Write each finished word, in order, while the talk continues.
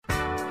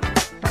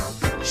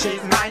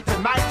She's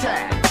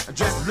 90,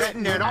 just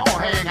letting it all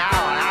hang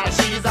out.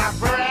 She's a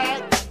friend.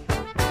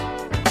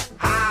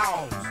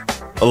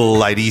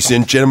 Ladies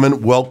and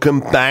gentlemen, welcome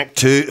back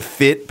to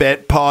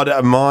Fitbet Pod.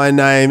 My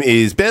name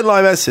is Ben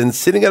Lomas, and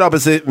sitting at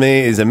opposite me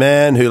is a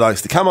man who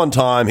likes to come on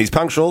time. He's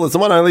punctual. It's the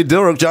one and only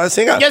Dilruk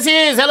Jayasinha. Yes, he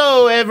is.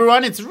 Hello,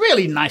 everyone. It's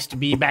really nice to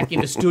be back in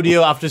the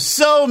studio after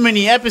so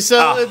many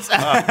episodes.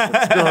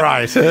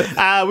 That's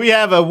great. We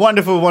have a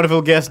wonderful,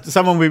 wonderful guest,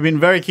 someone we've been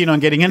very keen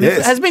on getting, and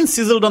Yes. has been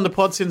sizzled on the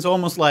pod since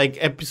almost like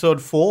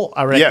episode 4,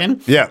 I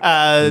reckon.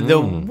 Yeah.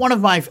 One of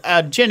my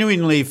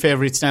genuinely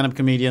favorite stand-up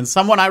comedians,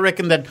 someone I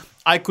reckon that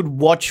I could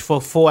watch for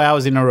 4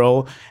 hours in a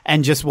row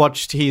and just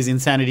watched his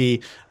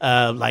insanity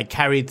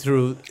carried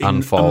through.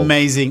 Unfold.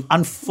 Amazing.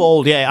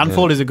 Unfold. Yeah,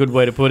 Unfold is a good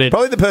way to put it.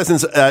 Probably the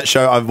person's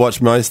show I've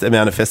watched most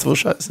amount of festival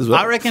shows as well.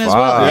 I reckon as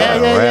Wow.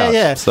 well.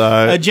 Yeah.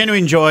 So- a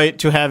genuine joy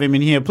to have him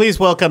in here. Please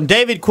welcome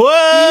David Quirk.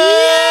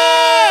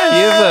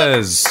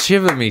 Shivers.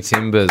 Shiver me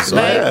timbers.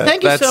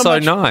 Thank you That's so so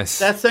much. nice.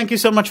 Thank you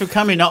so much for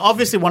coming. Now,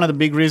 obviously, one of the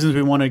big reasons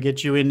we want to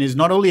get you in is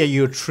not only are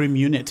you a trim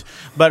unit,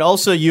 but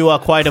also you are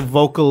quite a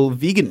vocal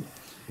vegan.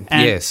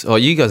 And Yes. Oh,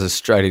 you guys are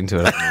straight into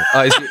it.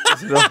 Is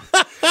it all?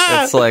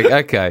 It's like,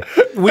 okay.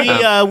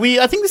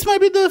 I think this might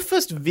be the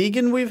first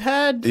vegan we've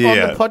had on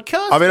the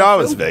podcast. I mean, I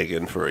was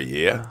vegan for a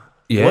year.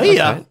 Yeah. Well,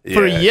 yeah. okay.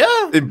 For a year?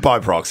 By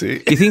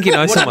proxy. You think you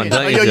know someone,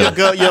 don't you?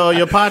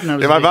 Your partner.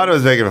 Was Yeah, my vegan. partner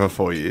was vegan for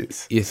 4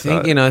 years. You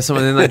think you know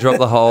someone, then they drop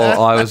the whole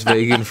I was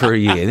vegan for a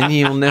year. Then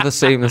you'll never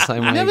see them the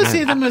same way Never again.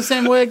 see them the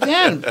same way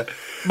again.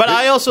 But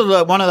I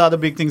also, one of the other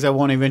big things I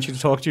want to eventually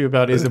talk to you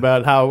about is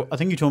about how, I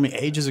think you told me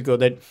ages ago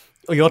that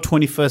your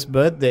 21st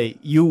birthday,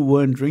 you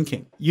weren't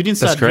drinking. You didn't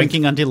start correct.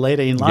 drinking until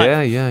later in life.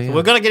 Yeah. So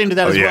we're going to get into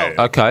that as yeah.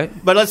 well. Okay.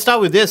 But let's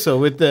start with this,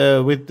 with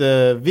the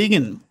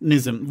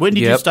veganism. When did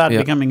you Yep, start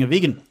yep. becoming a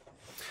vegan?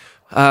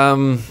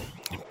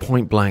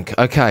 Point blank.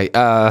 Okay.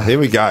 Here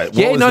we go. What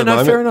Yeah, was no, the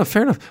moment?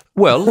 fair enough.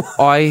 Well,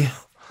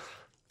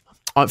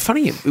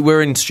 funny,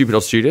 we're in Stupid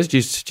Old Studios. Do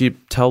you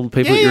tell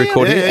people that you're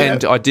recording it? yeah.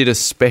 And I did a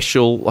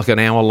special, like an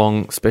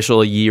hour-long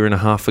special a year and a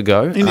half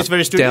ago. In this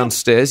very studio?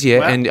 Downstairs, yeah.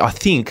 Wow. And I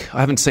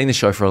haven't seen the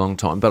show for a long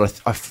time,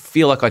 but I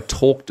feel like I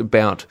talked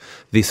about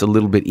this a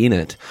little bit in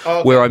it,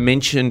 where I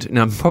mentioned,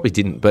 no, I probably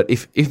didn't, but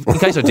if in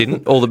case I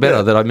didn't, all the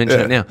better that I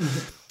mention it now.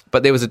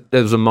 But there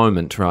was a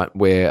moment, right,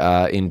 where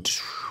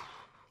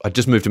I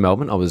just moved to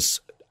Melbourne. I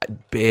was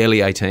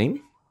barely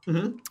 18,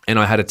 and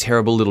I had a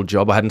terrible little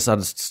job. I hadn't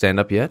started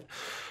stand-up yet,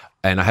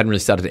 and I hadn't really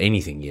started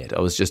anything yet. I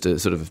was just a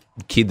sort of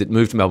kid that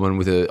moved to Melbourne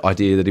with the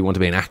idea that he wanted to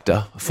be an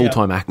actor, a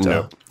full-time actor, a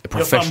You're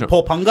professional.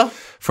 from Porpunga?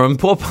 From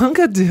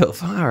Porpunga, deal.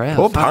 Far out.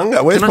 Poor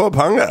Punga. Where's Can I- Poor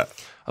Punga?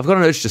 I've got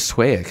an urge to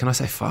swear. Can I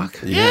say fuck?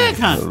 Yeah, I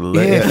can't.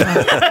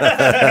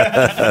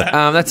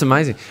 That's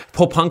amazing.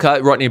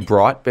 Porpunga, right near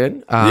Bright,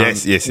 Ben.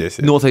 Yes.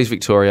 Northeast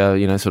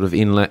Victoria, sort of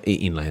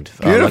inland.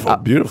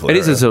 Beautiful It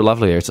is area. a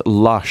lovely area. It's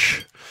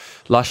lush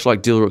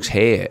like Dilruk's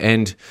hair,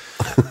 and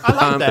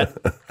I like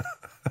that.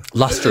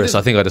 lustrous.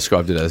 I think I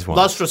described it as one.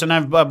 Lustrous, and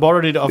I've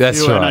borrowed it off That's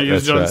you and I right,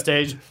 used it that's on right.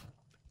 stage.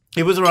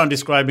 It was around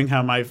describing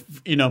how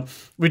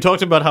we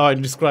talked about how I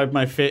described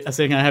my face,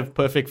 saying I have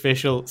perfect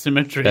facial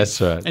symmetry. That's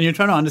right. And you're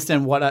trying to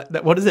understand what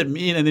does it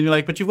mean? And then you're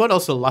like, but you've got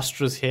also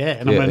lustrous hair.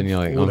 And Yeah, I went, and you're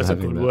like, "Ooh, I'm that's a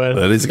having good that." word.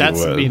 That is a good That's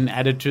word. been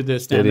added to the It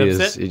stand-up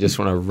is. set. You just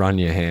want to run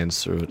your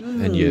hands through it,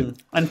 and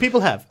And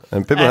people have.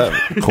 And people have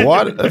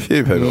quite a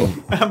few people.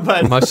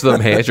 But most of them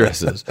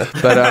hairdressers.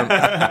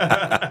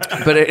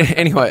 But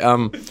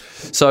anyway,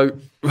 so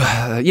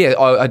yeah,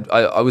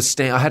 I was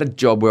I had a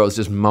job where I was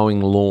just mowing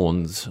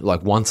lawns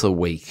like once a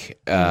week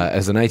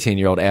as an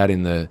 18-year-old out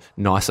in the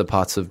nicer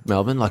parts of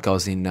Melbourne. Like I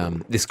was in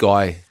this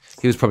guy.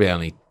 He was probably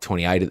only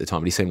 28 at the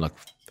time, but he seemed like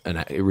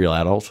a real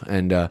adult.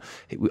 And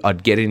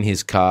I'd get in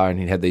his car, and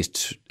he'd had these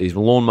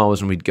lawnmowers,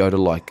 and we'd go to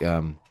like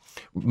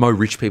mow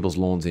rich people's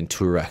lawns in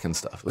Toorak and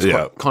stuff. It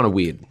was kind of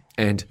weird,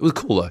 and it was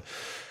cool though.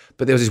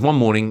 But there was this one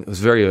morning, it was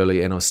very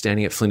early, and I was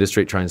standing at Flinders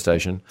Street train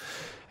station,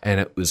 and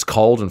it was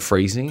cold and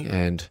freezing,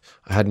 and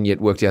I hadn't yet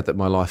worked out that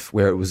my life,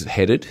 where it was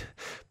headed.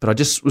 But I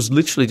just was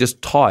literally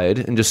just tired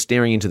and just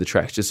staring into the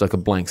tracks, just like a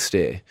blank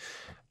stare.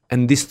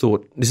 And this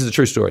is a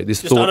true story.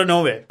 This just thought, out of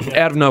nowhere.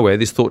 out of nowhere,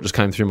 this thought just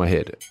came through my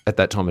head at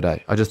that time of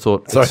day. I just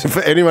thought, So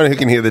for anyone who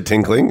can hear the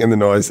tinkling and the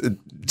noise,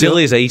 Dill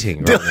is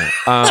eating right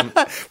now.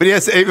 but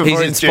yes, even He's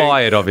before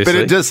inspired, chewing, obviously.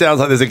 But it just sounds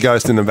like there's a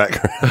ghost in the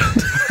background.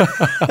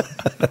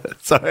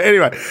 So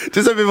anyway,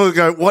 just so people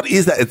go, what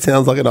is that? It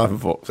sounds like a knife and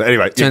fork. So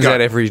anyway, Turns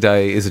out every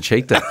day is a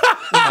cheat day.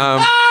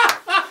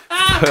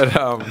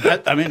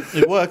 I mean,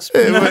 it works.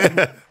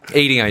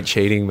 Eating ain't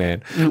cheating,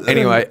 man.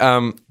 Anyway,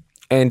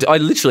 and I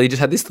literally just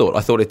had this thought.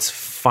 I thought it's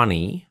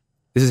funny.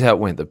 This is how it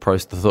went, the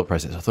thought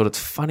process. I thought it's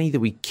funny that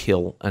we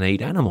kill and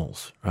eat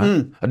animals,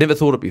 right? I'd never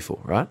thought it before,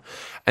 right?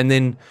 And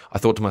then I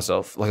thought to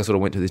myself, like I sort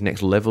of went to this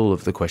next level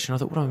of the question. I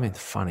thought, what do I mean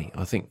funny?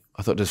 I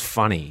thought does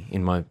funny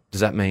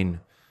does that mean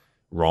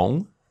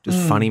wrong? Does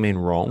funny mean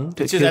wrong?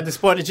 It's just, at this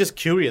point, it's just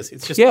curious.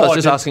 It's just Yeah, I was odd.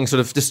 just asking it's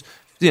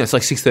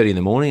like 6:30 in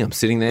the morning. I'm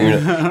sitting there.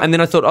 And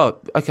then I thought, oh,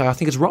 okay, I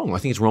think it's wrong. I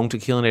think it's wrong to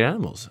kill and eat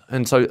animals.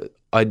 And so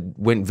I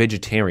went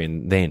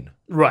vegetarian then.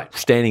 Right.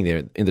 standing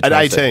there in the At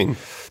train 18? station.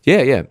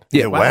 Yeah.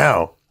 Yeah,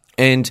 wow.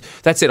 And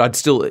that said, I'd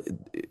still,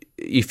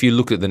 if you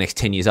look at the next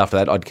 10 years after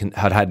that,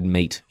 I'd had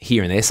meat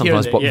here and there,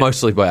 sometimes there, yeah.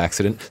 mostly by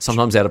accident,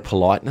 sometimes out of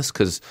politeness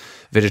because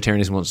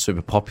vegetarianism wasn't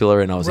super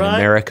popular and I was in Right.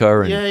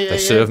 America and Yeah, they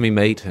serve me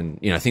meat and,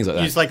 things like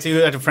You that. just like, so you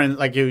had a friend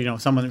like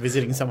someone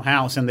visiting some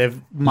house and their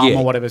mum Yeah,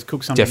 or whatever's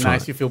cooked something definitely.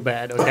 nice, you feel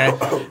bad,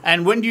 okay?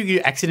 And when do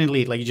you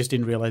accidentally eat? Like you just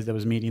didn't realize there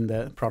was meat in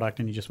the product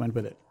and you just went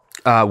with it?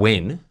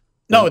 When?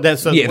 No,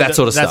 that's Yeah, that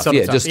sort of stuff. sort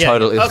Yeah, of stuff. just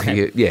totally.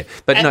 Okay. Yeah.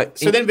 But And no.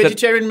 so then but-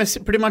 vegetarian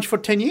pretty much for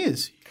 10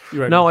 years. You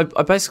reckon? No,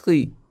 I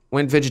basically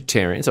went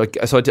vegetarian. So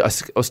I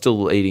was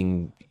still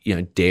eating,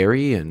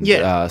 dairy and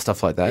Yeah.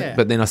 stuff like that. Yeah.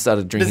 But then I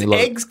started drinking Does a lot.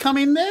 eggs come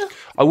in there?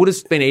 I would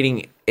have been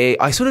eating.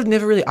 I sort of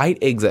never really ate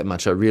eggs that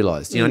much. I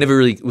realised, I never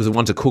really was the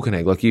one to cook an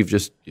egg like you've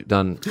just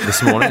done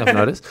this morning. I've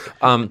noticed.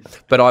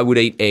 But I would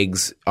eat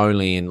eggs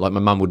only, and like my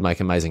mum would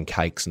make amazing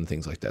cakes and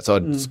things like that. So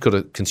I'd got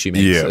to consume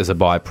eggs Yeah. as a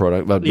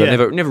byproduct. But Yeah. I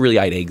never really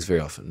ate eggs very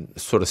often.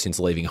 Sort of since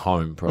leaving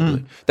home,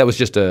 probably. That was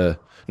just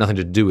nothing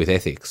to do with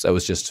ethics. That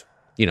was just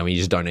you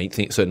just don't eat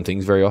certain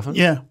things very often.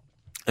 Yeah.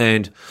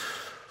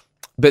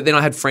 But then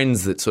I had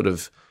friends that sort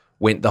of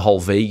went the whole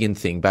vegan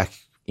thing back,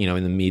 in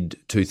the mid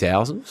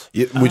 2000s.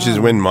 Yeah, which is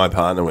when my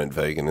partner went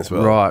vegan as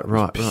well.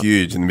 Right.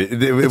 Huge. In the mid.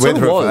 It It went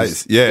through a was.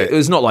 phase. Yeah. It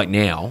was not like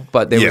now,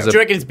 but there Yeah. was. Do Do you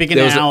reckon it's bigger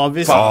there was now,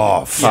 obviously?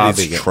 Oh, Far it's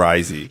bigger.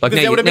 crazy. Like Because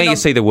there now, would've now been you op-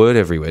 see the word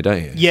everywhere,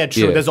 don't you? Yeah,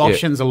 true. There's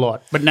options a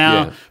lot. But now,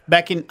 Yeah.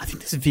 back in, I think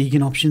there's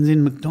vegan options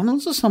in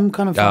McDonald's or some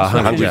kind of fast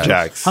food. Hungry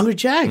Jacks. Hungry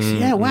Jacks,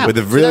 yeah, wow. But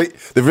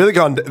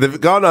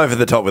they've gone over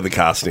the top with the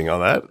casting on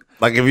that.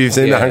 Like, have you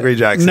seen the Yeah. Hungry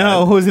Jacks?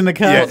 No, ad? who's in the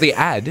car? Yeah. What, the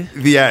ad?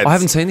 The ads. I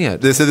haven't seen the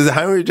ad. So there's a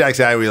Hungry Jacks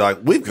ad where you're like,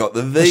 we've got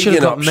the They should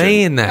vegan have got option.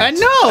 me in that. I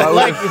know,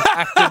 like,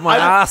 acted my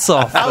ass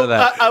off for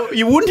that.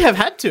 you wouldn't have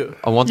had to.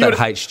 I want You that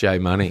would've- HJ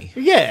money.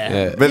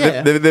 Yeah. But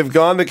yeah. they've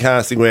gone to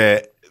casting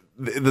where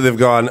they've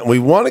gone, we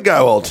want to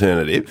go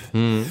alternative,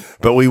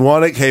 but we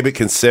want to keep it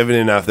conservative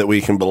enough that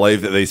we can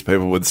believe that these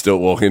people would still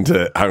walk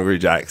into Hungry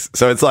Jacks.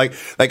 So it's like,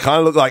 they kind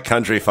of look like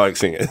country folk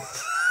singers.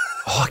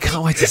 Oh, I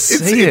can't wait to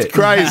see It's it.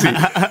 crazy.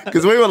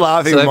 Because we were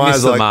laughing. So they've Mine's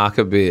missed the like, mark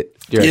a bit.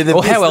 Yeah, they've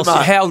Or how missed else? the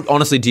mark. How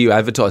honestly do you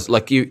advertise?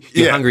 Like you're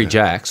Yeah. Hungry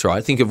Jacks,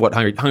 right? Think of what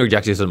Hungry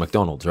Jacks is at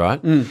McDonald's, right?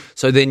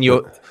 So then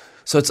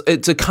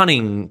it's a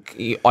cunning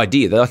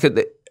idea.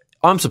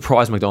 I'm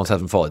surprised McDonald's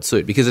hasn't followed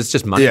suit because it's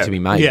just money Yeah. to be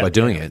made Yeah. by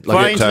doing it. For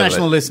our Like, international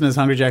totally. listeners,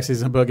 Hungry Jacks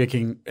is a Burger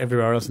King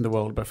everywhere else in the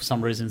world, but for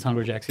some reason it's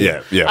Hungry Jacks.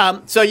 Yeah, yeah.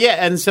 So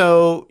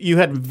you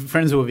had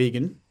friends who were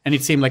vegan, and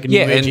it seemed like a new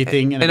veggie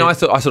thing. and I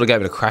thought I sort of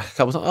gave it a crack a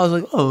couple of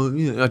times. I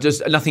was like,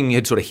 just nothing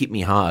had sort of hit me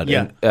hard.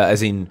 Yeah. And,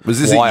 as in,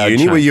 was this why at I uni?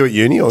 changed. Were you at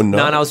uni or not?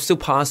 No, I was still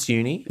past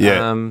uni.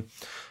 Yeah.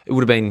 It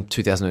would have been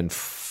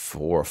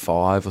 2004 or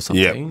 5 or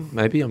something,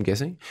 maybe, I'm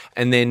guessing.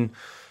 And then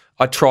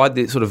I tried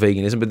the sort of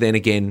veganism, but then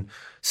again,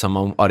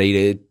 I'd eat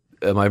it.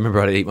 I remember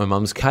I'd eat my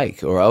mum's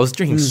cake, or I was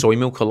drinking soy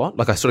milk a lot.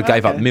 Like I sort of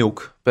gave up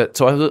milk, but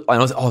so I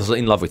was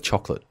in love with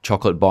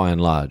chocolate by and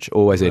large,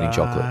 always eating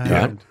chocolate,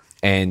 right?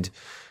 And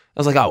I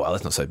was like, oh well,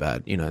 that's not so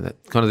bad, that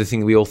kind of the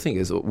thing we all think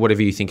is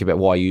whatever you think about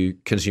why you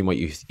consume what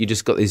you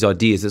just got these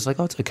ideas. It's like,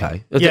 oh, it's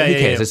okay. Who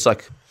cares? Yeah. It's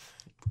like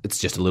it's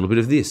just a little bit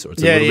of this, or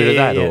it's a little bit of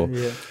that,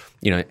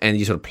 or and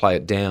you sort of play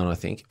it down, I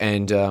think.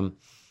 And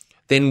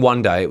then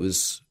one day it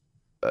was.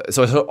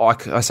 So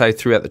I say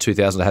throughout the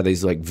 2000s, I had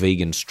these like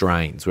vegan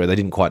strains where they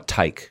didn't quite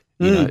take,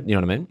 you know what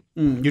I mean?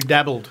 you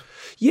dabbled.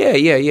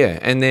 Yeah.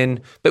 And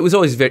then, but it was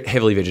always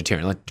heavily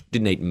vegetarian. Like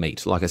didn't eat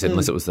meat, like I said,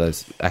 unless it was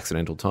those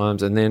accidental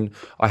times. And then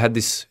I had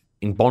this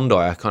in Bondi.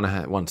 I kind of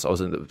had once. I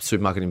was in the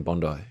supermarket in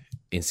Bondi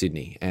in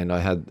Sydney, and I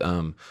had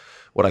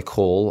what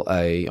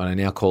I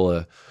now call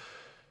a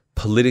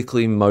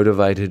politically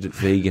motivated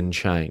vegan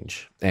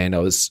change, and it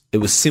was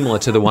similar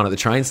to the one at the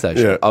train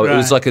station. Yeah. It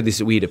was like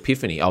this weird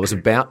epiphany. I was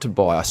about to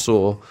buy. I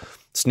saw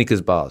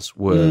Snickers bars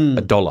were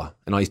 $1,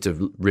 and I used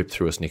to rip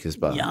through a Snickers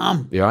bar.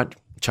 Yum. You right?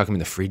 Chuck them in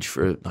the fridge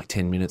for like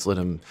 10 minutes. Let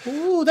them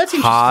Ooh, that's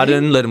interesting.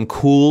 harden. Let them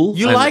cool.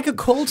 You and like a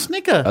cold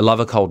Snicker? I love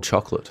a cold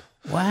chocolate.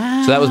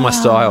 Wow. So that was my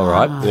style,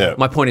 right? Yeah.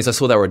 My point is, I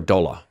saw they were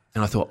 $1,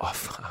 and I thought,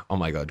 oh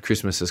my God,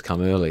 Christmas has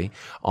come early.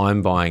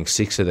 I'm buying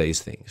 6 of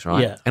these things,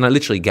 right? Yeah. And I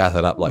literally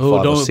gathered up like 5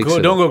 or 6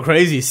 of don't them. go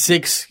crazy.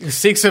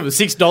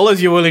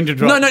 $6 you're willing to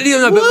drop. No, but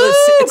Woo,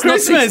 it's not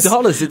Christmas.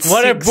 $6. It's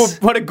what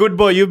 $6. what a good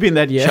boy you've been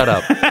that year. Shut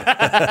up.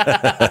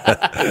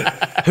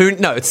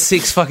 No, it's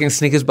 6 fucking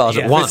Snickers bars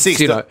Yeah. at once.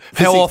 $6.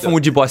 How $6. often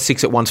would you buy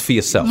 6 at once for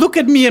yourself? Look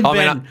at me and I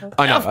mean, Ben.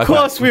 I know, Of okay.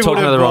 course we I'm would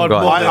talking have to the wrong bought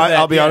guy. more than that.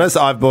 I'll be yeah. honest,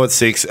 I've bought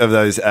 6 of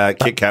those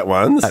Kit Kat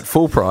ones. At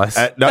full price.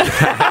 No, and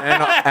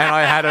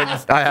I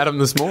had them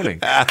this morning.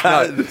 no,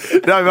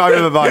 I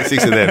remember buying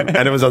 6 of them,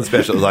 and it was on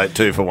special. It was like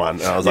 2 for 1.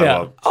 And I was like, Yeah.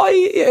 well, Oh,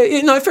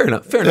 yeah, no, fair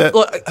enough.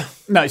 Like,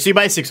 No, so you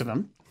buy 6 of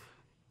them.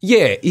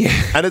 yeah.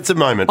 and it's a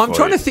moment. I'm for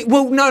trying you. to think.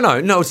 Well,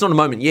 no, it's not a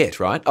moment yet,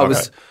 right?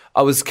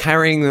 I was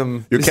carrying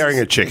them. You're carrying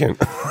a chicken.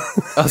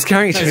 I was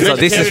carrying a chicken. He's Like,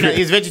 this is. vegetarian,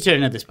 he's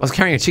vegetarian at this I point. was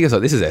carrying a chicken. So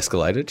this is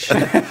escalated. Shit.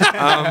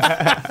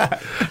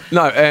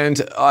 No,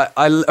 and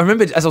I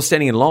remember as I was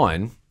standing in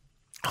line,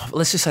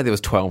 let's just say there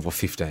was 12 or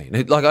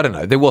 15. Like, I don't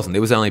know. There wasn't.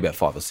 There was only about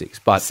 5 or 6.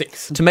 But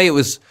 6. to me, I had bought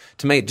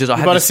a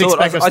this thought.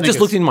 six-pack of I just Snickers.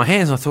 looked in my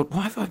hands and I thought,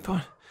 why have I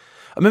bought?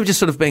 I remember just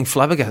sort of being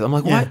flabbergasted. I'm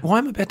like, why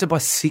am I about to buy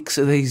 6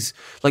 of these?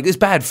 Like, it's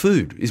bad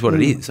food, is what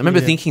it is. I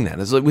remember thinking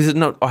that. It's like, was it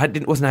not?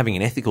 Wasn't having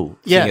an ethical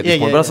thing at this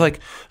point. But I was like,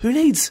 who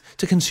needs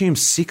to consume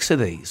 6 of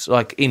these,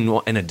 like in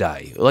a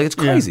day? Like, it's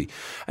crazy.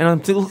 And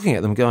I'm still looking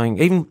at them, going,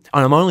 and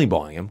I'm only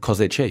buying them because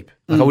they're cheap.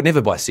 Like, I would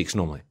never buy 6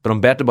 normally, but I'm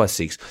about to buy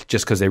 6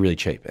 just because they're really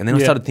cheap. And then I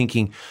started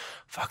thinking,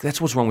 fuck, that's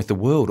what's wrong with the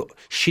world.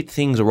 Shit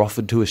things are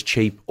offered to us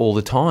cheap all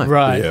the time.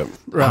 Right. Yeah.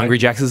 Right. Hungry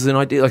Jack's is an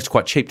idea. Like, it's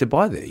quite cheap to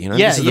buy there. You know,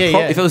 Yeah, This is the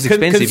If it was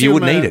expensive, you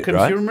wouldn't eat it,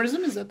 right? Consumerism,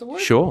 is that the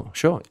word? Sure.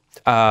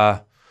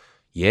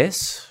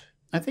 Yes.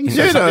 I think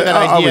so. Yeah, Something that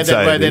I idea would say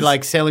that where it they're is.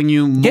 like selling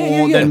you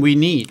more Yeah. than we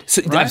need.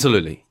 So, right?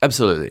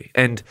 Absolutely.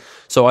 And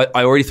so I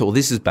already thought, well,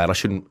 this is bad. I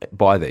shouldn't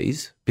buy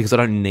these because I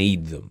don't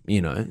need them,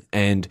 you know.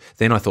 And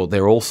then I thought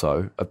they're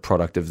also a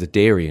product of the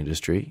dairy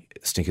industry,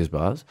 Snickers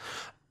bars.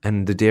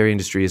 And the dairy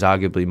industry is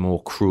arguably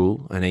more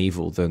cruel and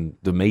evil than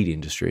the meat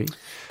industry.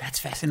 That's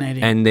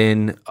fascinating. And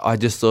then I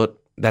just thought,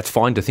 that's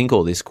fine to think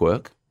all this,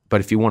 Quirk,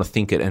 but if you want to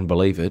think it and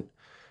believe it,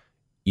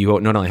 you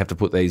not only have to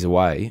put these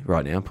away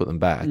right now, put them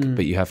back,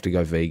 but you have to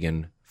go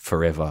vegan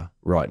forever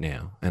right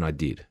now. And I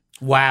did.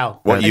 Wow.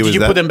 What And year did was you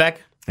that? put them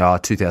back?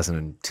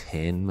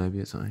 2010 maybe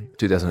or something.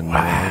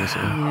 2009 or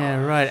something.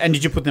 Yeah, right. And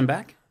did you put them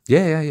back?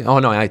 Yeah. Oh,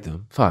 no, I ate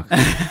them. Fuck.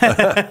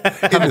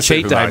 Have a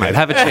cheat day, mate.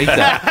 Have a cheat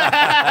day.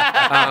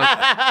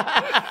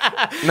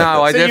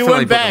 No, I So definitely you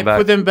went back,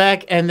 put them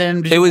back, and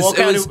then did It you was. walk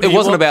It out was. of- It you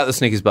wasn't walk- about the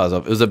Snickers bars.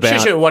 It was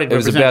about. Sure, what it it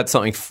was represented. about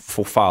something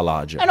for far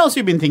larger. And also,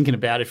 you've been thinking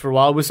about it for a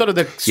while. It was sort of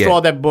the straw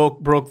that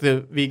broke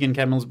the vegan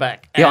camel's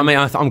back. Yeah, I And- mean,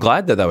 I'm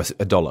glad that they were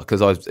 $1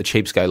 because I was a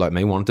cheapskate like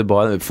me, wanted to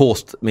buy them. It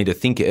forced me to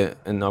think it,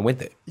 and I went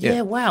there.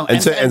 Yeah, wow. And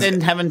And, so- and and-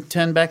 then haven't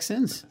turned back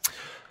since.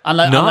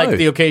 Unlike, No. unlike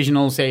the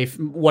occasional, say,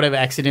 whatever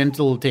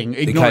accidental thing,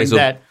 ignoring Occasional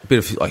that. bit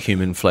of like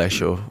human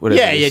flesh or whatever.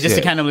 Yeah, it yeah, is. just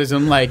a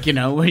cannibalism, like, you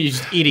know, where you're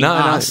just eating No,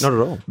 ass. not at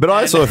all. But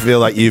I sort of feel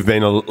like you've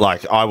been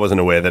like I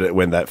wasn't aware that it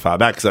went that far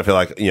back because I feel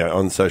like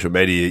on social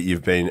media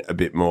you've been a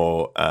bit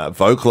more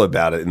vocal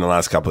about it in the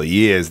last couple of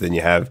years than you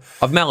have.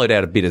 I've mellowed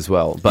out a bit as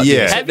well, but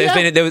Yeah. Have there's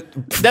you?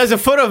 been There's a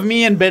photo of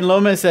me and Ben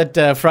Lomas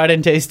at Fried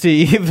and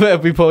Tasty where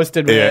we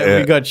posted where Yeah.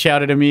 we got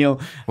shouted a meal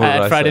What did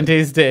I at Fried say? and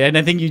Tasty. And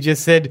I think you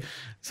just said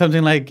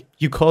something like,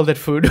 you called it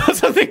food or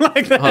something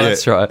like that. Oh,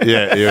 that's right.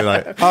 Yeah, you're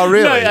like, oh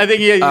really? No, I think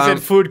you said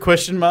food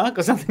question mark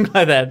or something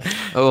like that.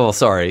 Oh,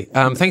 sorry.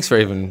 Thanks for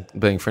even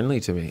being friendly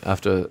to me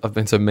after I've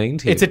been so mean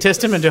to you. It's a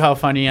testament to how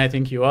funny I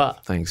think you are.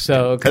 Thanks.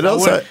 So, 'cause And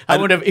also- I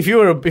would have if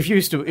you're a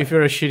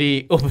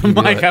shitty open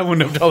mic, I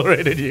wouldn't have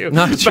tolerated you.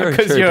 No, true,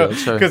 true.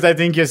 Because I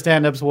think your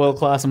stand-up's world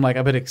class. I'm like,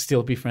 I better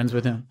still be friends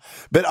with him.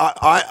 But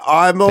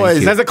I'm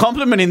always. There's a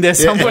compliment in there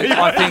somewhere.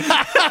 I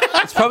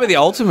think it's probably the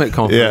ultimate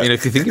compliment, Yeah.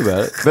 if you think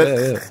about it.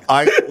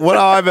 But what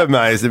I'm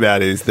amazed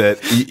about is that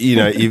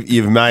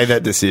you've made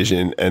that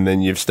decision and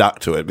then you've stuck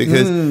to it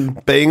because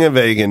being a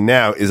vegan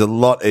now is a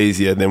lot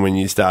easier than when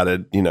you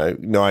started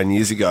 9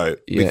 years ago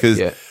Yeah, because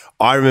yeah.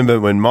 I remember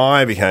when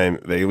Maya became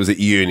vegan, it was at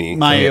uni.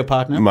 Your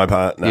partner? My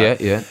partner.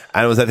 Yeah.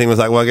 And it was that thing was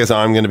like, well, I guess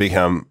I'm going to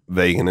become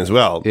vegan as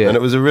well. Yeah. And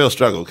it was a real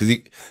struggle because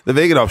the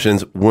vegan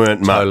options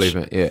weren't much.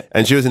 Totally, yeah.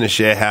 And she was in a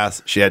share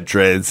house. She had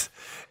dreads.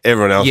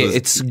 Everyone else Yeah, was.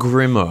 it's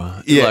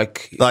grimmer. Yeah,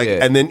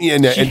 yeah. and then She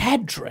and,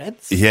 had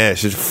dreads. yeah,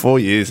 she's 4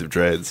 years of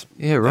dreads.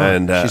 Yeah, right.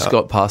 And She's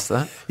got past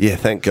that. yeah,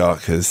 thank God,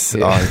 because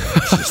Yeah. I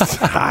just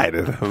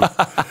hated them.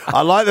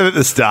 I like them at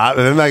the start,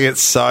 but then they get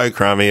so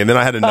crummy. And then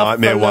I had a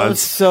nightmare Buffalo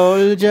once.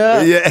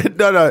 Soldier. Yeah,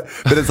 no.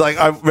 But it's like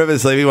I remember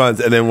sleeping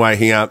once and then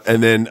waking up,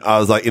 and then I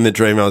was like in the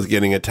dream I was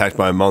getting attacked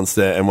by a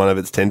monster, and one of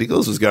its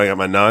tentacles was going up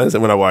my nose.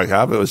 And when I woke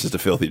up, it was just a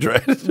filthy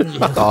dread.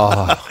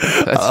 Oh,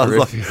 that's I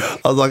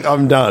terrific. was like,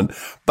 I'm done.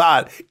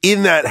 But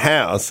in that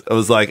house, I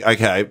was like,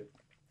 okay,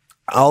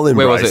 I'll embrace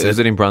Where was it? it. Was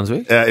it in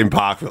Brunswick? In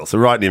Parkville, so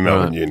right near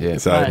Melbourne Right, Uni. yeah.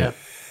 So, Right, yeah.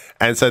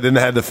 and so then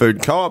they had the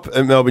food co-op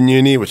at Melbourne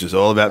Uni, which is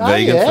all about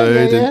vegan yeah,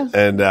 food,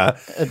 yeah,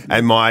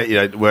 and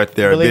my worked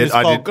there I a believe bit.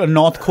 it's called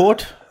North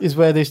Court is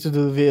where they used to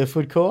do the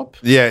food co-op.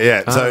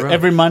 Yeah. So right.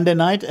 Every Monday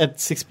night at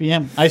 6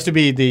 p.m. I used to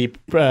be the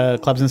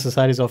Clubs and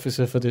Societies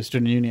officer for the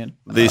Student Union.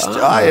 this,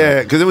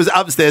 because it was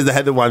upstairs. They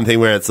had the one thing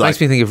where it's like,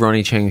 Makes me think of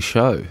Ronnie Cheng's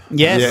show.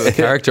 Yes. The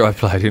character I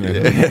played in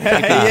it.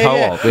 yeah.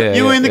 Co-op. Yeah,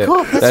 You were in the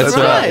co-op. That's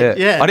right.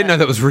 Yeah. I didn't know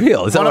that was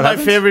real. Is that One of what my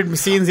happened? favorite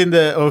scenes in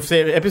the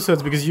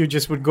episodes because you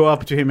just would go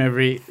up to him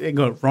and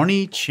go,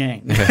 Ronnie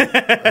Cheng.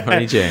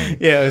 Ronnie Cheng.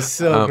 Yeah, it was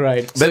so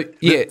great. So,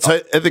 yeah.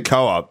 So at the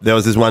co-op, there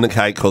was this one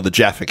cake called the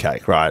Jaffa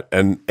cake, right?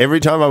 And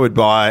every time I would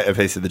buy a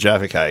piece of the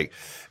Jaffa cake,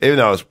 even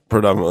though I was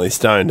predominantly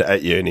stoned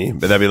at uni,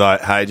 but they'd be like,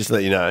 hey, just to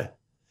let you know,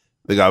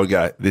 the guy would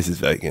go, this is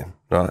vegan,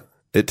 right?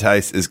 It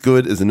tastes as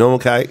good as a normal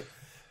cake,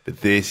 but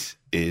this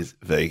is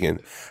vegan.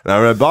 And I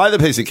would buy the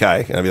piece of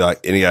cake, and I'd be like,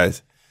 and he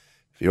goes,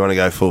 if you want to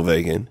go full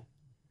vegan,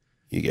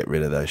 you get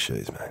rid of those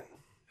shoes, mate.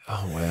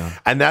 Oh, wow.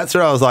 And that's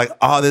where I was like,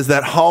 oh, there's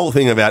that whole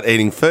thing about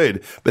eating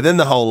food. But then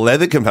the whole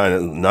leather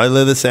component, no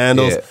leather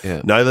sandals,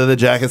 no leather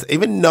jackets,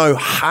 even no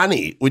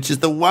honey, which is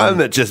the one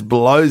that just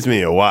blows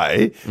me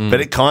away.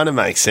 But it kind of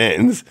makes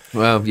sense.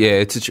 Well,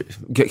 yeah,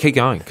 keep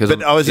going.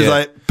 But I was just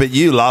like, but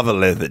you love a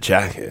leather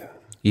jacket.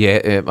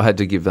 Yeah, I had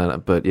to give that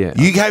up, but yeah.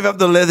 You gave up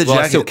the leather jacket?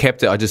 I still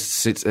kept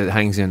it. It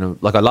hangs in,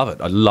 like I love it.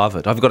 I love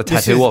it. I've got a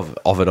tattoo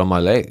of it on my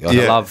leg.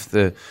 I love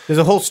the... There's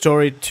a whole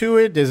story to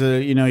it. There's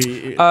a,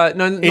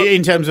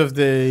 in terms of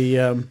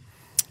the...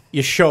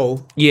 your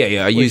show.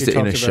 Yeah, I used it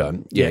in a show.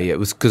 Yeah, it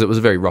was because it was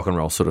a very rock and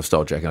roll sort of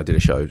style jacket. I did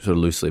a show sort of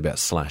loosely about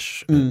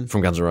Slash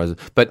from Guns N' Roses.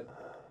 But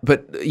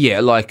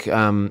yeah, like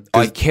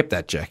I kept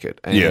that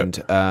jacket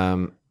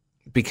and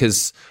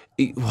because,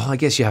 I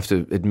guess you have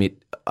to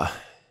admit...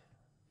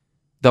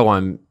 though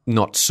I'm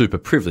not super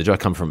privileged, I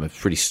come from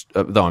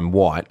though I'm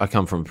white, I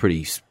come from a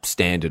pretty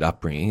standard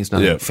upbringing. It's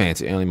nothing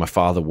fancy. Only my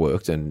father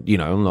worked and,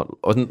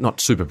 I'm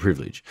not super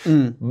privileged.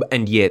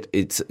 And yet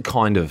it's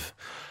kind of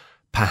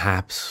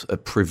perhaps a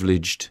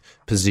privileged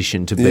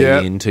position to be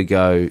in to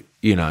go,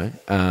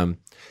 then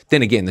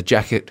again, the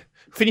jacket...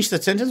 Finish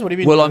that sentence. What do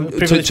you mean? Well,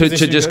 to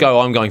just go,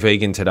 I'm going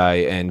vegan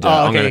today, and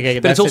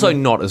but it's also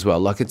not as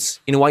well. Like it's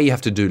in a way you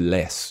have to do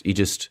less. You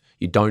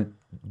don't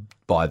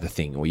buy the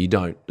thing, or you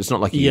don't. It's not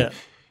like you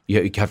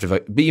have to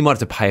vote, but you might have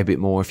to pay a bit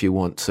more if you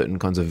want certain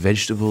kinds of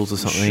vegetables or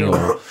something.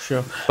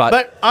 Sure.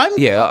 But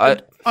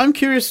I'm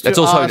curious. That's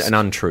also an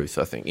untruth.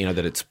 I think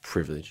that it's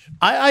privilege.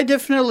 I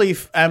definitely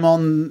am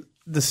on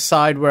the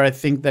side where I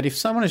think that if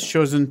someone has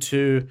chosen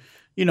to,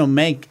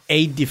 make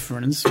a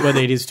difference, whether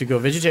it is to go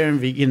vegetarian,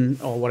 vegan,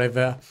 or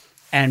whatever,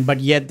 but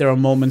yet there are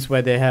moments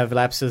where they have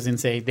lapses in,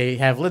 say, they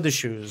have leather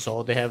shoes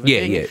or they have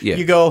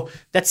you go,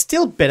 that's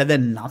still better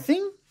than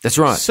nothing. That's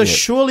right. So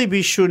surely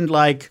we shouldn't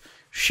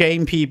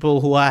shame people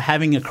who are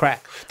having a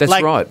crack.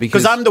 That's right.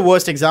 Because I'm the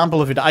worst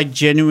example of it. I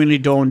genuinely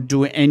don't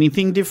do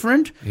anything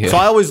different. Yeah. So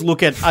I always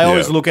look at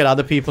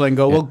other people and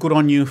go, well, good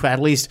on you for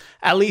at least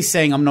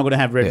saying I'm not going to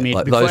have red meat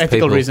for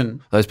ethical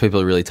reason. Those people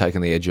are really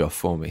taking the edge off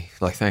for me.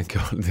 Like, thank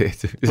God.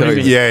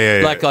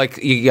 Like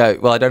you go,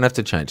 well, I don't have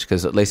to change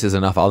because at least there's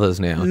enough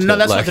others now. No,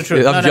 that's not the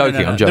truth. I'm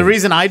joking. I'm joking. The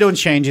reason I don't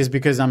change is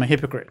because I'm a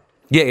hypocrite.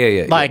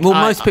 Yeah.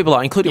 Most people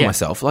are, including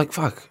myself. Like,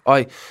 fuck.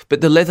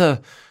 But the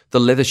leather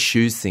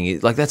shoes thing,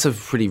 that's a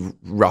pretty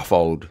rough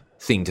old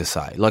thing to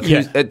say.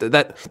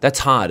 That's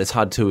hard. It's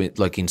hard to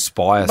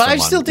inspire someone. I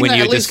still think when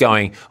you're just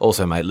going,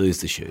 also, mate,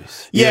 lose the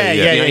shoes.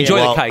 Enjoy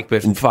the cake,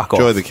 but fuck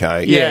off. Enjoy the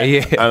cake.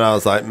 Yeah. And I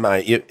was like,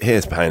 mate, your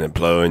hair's painted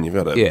blue, and you've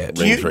got to.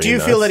 Do you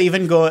feel that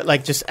even go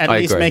just at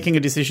least making a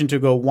decision to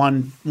go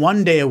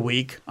one day a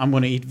week, I'm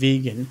going to eat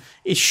vegan?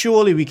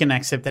 Surely we can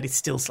accept that it's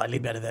still slightly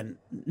better than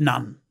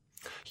none.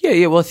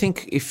 Yeah. Well, I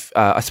think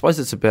I suppose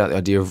it's about the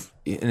idea of,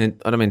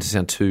 and I don't mean to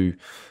sound too.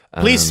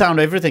 Please sound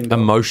everything though.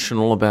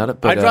 Emotional about it,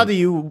 but I'd rather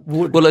you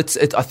would. Well, I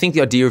think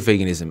the idea of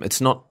veganism,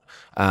 it's not,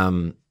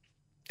 and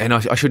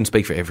I shouldn't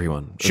speak for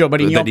everyone. Sure,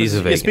 but in your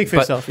position, speak for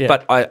yourself. Yeah.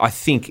 But I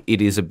think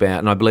it is about,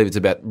 and I believe it's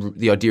about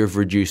the idea of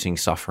reducing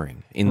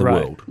suffering in the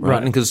world,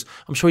 right? Because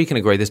I'm sure you can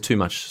agree, there's too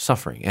much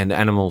suffering, and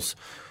animals.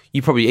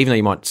 You probably, even though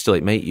you might still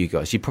eat meat, you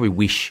guys, you probably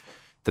wish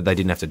that they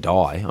didn't have to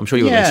die. I'm sure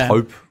you at least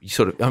hope. You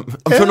sort of. I'm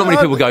sure not many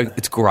people go,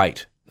 it's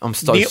great. I'm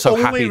so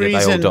happy that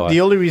they all die.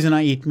 The only reason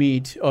I eat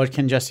meat or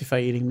can justify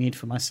eating meat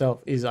for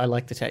myself is I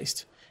like the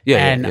taste.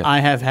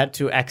 I have had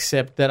to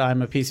accept that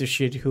I'm a piece of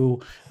shit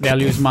who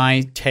values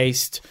my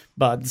taste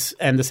buds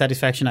and the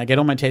satisfaction I get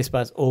on my taste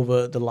buds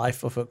over the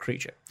life of a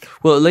creature.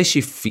 Well, at least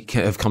you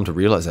have come to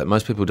realise that.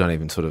 Most people don't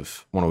even sort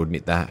of want to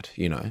admit that,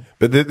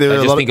 But they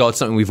just think, it's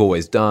something we've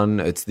always done,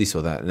 it's this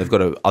or that, and they've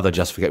got other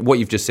justification. What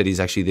you've just said is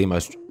actually the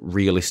most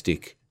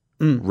realistic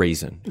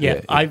reason.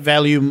 Yeah, I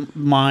value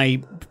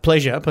my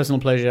personal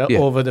pleasure,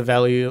 over the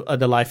value of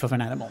the life of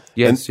an animal.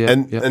 Yes,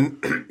 and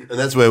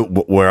that's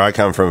where I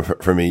come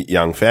from a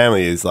young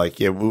family is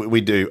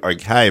we do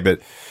okay,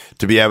 but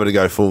to be able to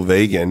go full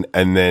vegan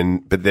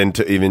but then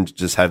to even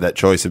just have that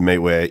choice of meat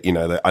where, I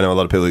know a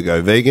lot of people who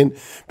go vegan,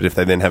 but if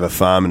they then have a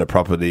farm and a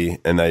property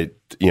and they,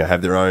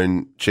 have their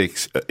own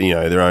chicks,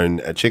 their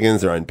own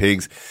chickens, their own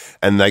pigs,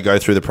 and they go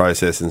through the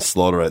process and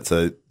slaughter it.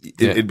 So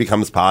it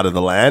becomes part of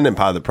the land and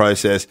part of the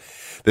process.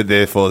 That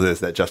therefore there's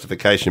that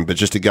justification. But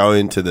just to go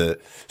into the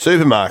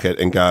supermarket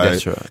and go,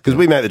 because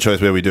we make the choice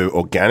where we do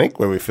organic,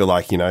 where we feel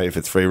like, if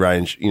it's free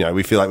range,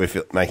 we feel like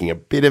we're making a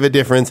bit of a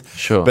difference.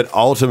 Sure. But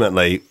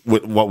ultimately,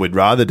 what we'd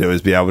rather do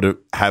is be able to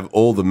have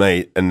all the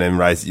meat and then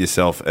raise it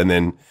yourself and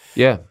then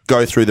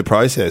go through the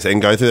process of,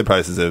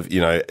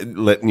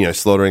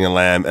 slaughtering a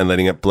lamb and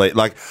letting it bleed.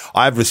 Like,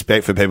 I have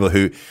respect for people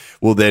who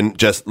will then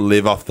just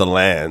live off the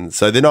land.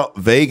 So they're not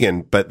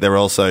vegan, but they're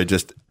also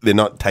they're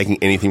not taking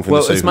anything from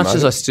the supermarket. Well, as much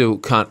as I still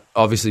can't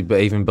obviously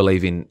even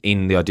believe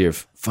in the idea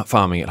of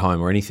farming at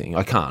home or anything,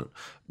 I can't,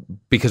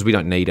 because we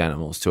don't need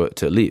animals to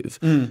live.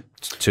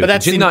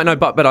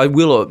 But I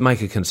will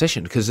make a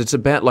concession, because it's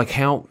about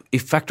how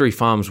if factory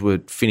farms were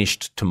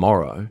finished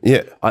tomorrow,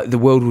 the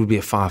world would be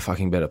a far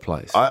fucking better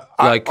place.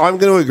 I'm going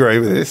to agree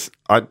with this.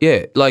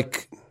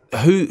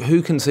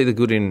 who can see the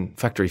good in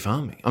factory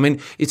farming? I mean,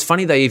 it's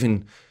funny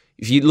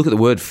if you look at the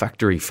word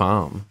factory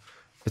farm,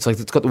 it's like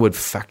it's got the word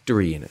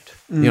factory in it.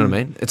 You know what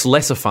I mean? It's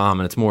less a farm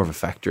and it's more of a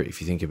factory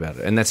if you think about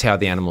it. And that's how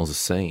the animals are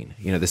seen.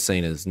 You know, they're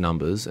seen as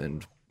numbers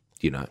and,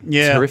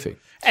 it's horrific.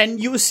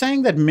 And you were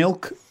saying that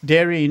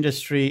dairy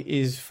industry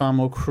is far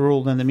more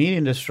cruel than the meat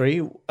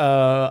industry.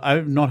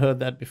 I've not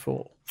heard that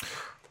before.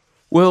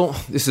 Well,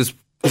 is this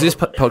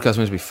podcast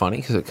meant to be funny?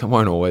 Because it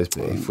won't always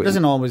be. It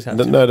doesn't always have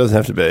to. No, it doesn't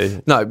have to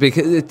be. No,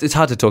 because it's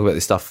hard to talk about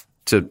this stuff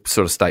to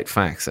sort of state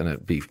facts and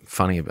it'd be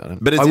funny about it.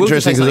 But it's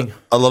interesting because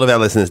a lot of our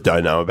listeners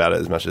don't know about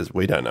it as much as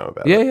we don't know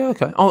about it. Yeah,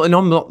 okay. Oh, and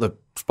I'm not the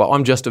spot.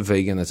 I'm just a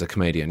vegan as a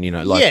comedian.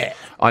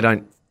 I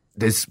don't.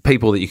 There's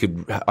people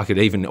that I could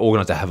even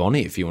organise to have on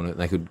here if you want to.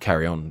 They could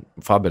carry on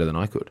far better than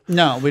I could.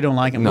 No, we don't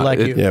like them. We like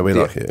you. Yeah, we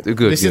like you. They're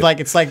good. This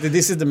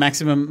is the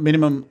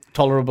minimum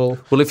tolerable.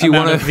 Well, if you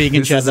want to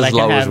vegan chat that I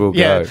can have. We'll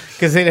go.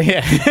 Because I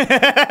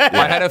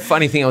had a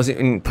funny thing. I was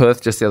in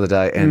Perth just the other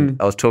day, and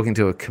I was talking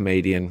to a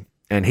comedian,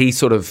 and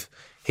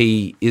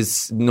he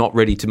is not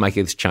ready to make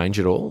this change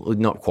at all,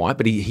 not quite,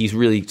 but he's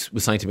really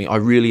was saying to me, I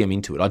really am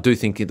into it. I do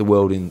think the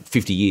world in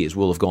 50 years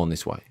will have gone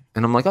this way.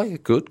 And I'm like, oh, yeah,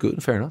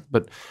 good, fair enough.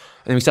 But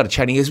and then we started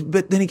chatting,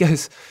 but then he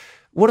goes,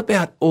 what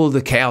about all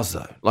the cows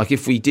though? Like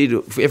if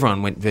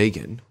everyone went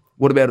vegan,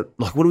 what about it?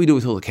 Like what do we do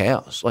with all the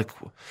cows? Like,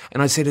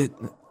 and I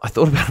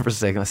thought about it for a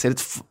second. I said,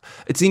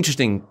 it's an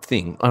interesting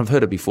thing. I've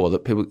heard it before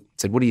that people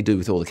said, what do you do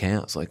with all the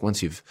cows? Like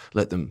once you've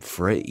let them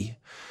free.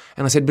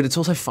 And I said, but it's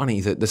also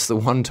funny that this is the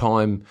one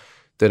time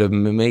that a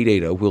meat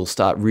eater will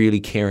start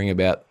really caring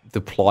about the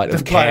plight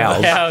of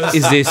cows.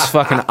 Is this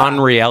fucking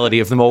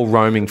unreality of them all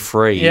roaming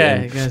free?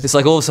 Yeah, it's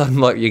like all of a sudden,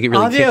 like you get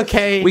really. Are they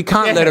okay? We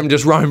can't let them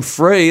just roam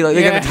free. Like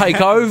they're going to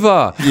take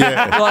over.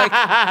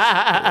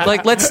 Yeah,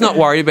 like let's not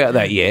worry about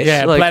that yet.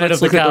 Yeah, like, planet of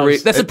the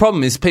cows. That's the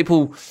problem. Is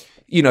people.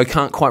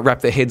 Can't quite wrap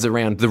their heads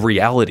around the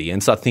reality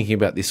and start thinking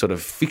about this sort of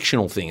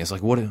fictional thing. It's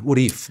like, what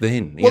if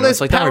then?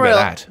 It's like, don't worry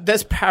about that.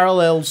 There's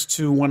parallels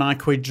to when I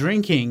quit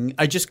drinking.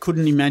 I just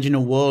couldn't imagine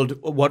a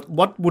world.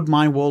 What would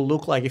my world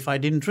look like if I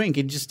didn't drink?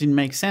 It just didn't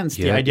make sense.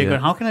 The idea going,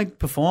 how can I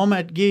perform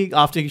at gig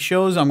after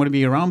shows? I'm going to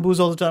be around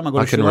booze all the time.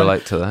 I can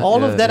relate to that.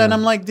 All of that, and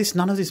I'm like,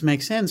 none of this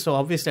makes sense. So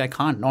obviously, I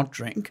can't not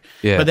drink.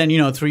 Yeah. But then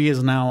 3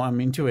 years now,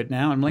 I'm into it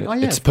now. I'm like, oh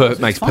yeah, it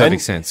makes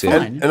perfect sense.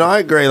 Yeah. And I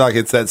agree. Like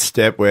it's that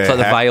step where it's like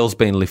the veil's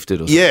been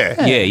lifted. Or something.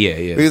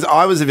 Yeah. Because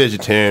I was a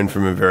vegetarian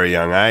from a very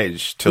young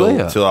age till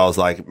I was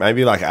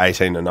maybe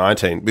 18 or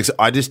 19 because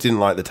I just didn't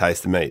like the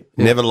taste of meat.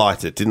 Yeah. Never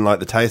liked it. Didn't like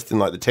the taste, didn't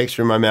like the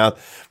texture in my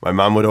mouth. My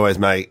mum would always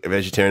make a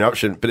vegetarian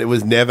option, but it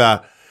was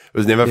never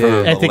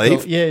from a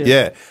belief.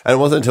 Yeah. And it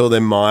wasn't until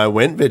then Maya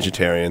went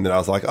vegetarian that I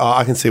was like, oh,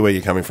 I can see where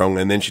you're coming from.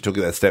 And then she took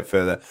it that step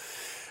further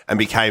and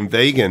became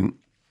vegan.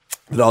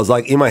 But I was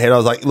like, in my head, I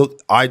was like, look,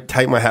 I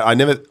take my hat.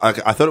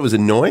 I thought it was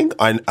annoying.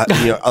 No,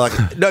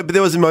 but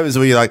there was moments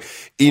where you're like,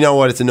 you know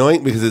what, it's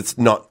annoying because it's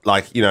not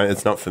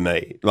it's not for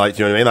me. Like,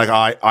 do you know what I mean?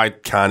 Like, I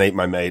can't eat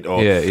my meat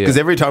because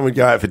every time we'd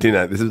go out for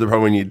dinner, this is the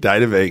problem when you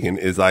date a vegan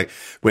is like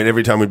when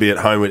every time we'd be at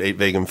home, we'd eat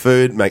vegan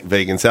food, make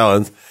vegan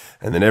salads.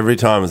 And then every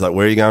time it's like,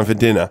 where are you going for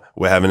dinner?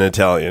 We're having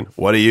Italian.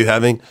 What are you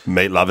having?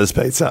 Meat lovers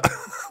pizza.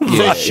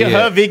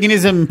 Her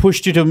veganism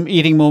pushed you to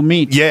eating more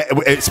meat. Yeah,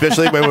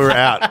 especially when we were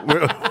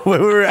out. When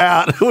we were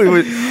out,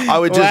 I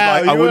would just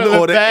I wouldn't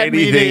order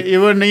anything.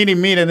 You weren't eating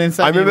meat, and then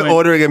I remember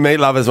ordering a meat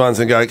lovers once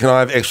and go, "Can I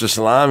have extra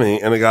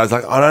salami?" And the guy's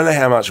like, "I don't know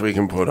how much we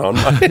can put on."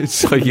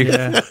 So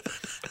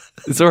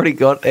it's already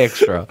got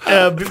extra.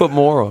 Put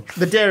more on.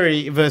 The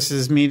dairy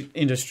versus meat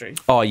industry.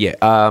 Oh yeah.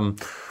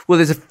 Well,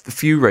 there's a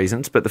few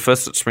reasons, but the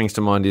first that springs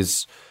to mind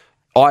is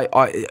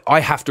I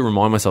have to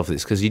remind myself of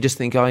this because you just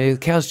think, oh, yeah,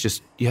 cows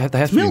they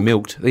have to be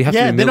milked. They have to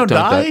be milked, they don't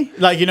die.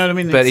 Like, you know what I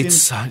mean? But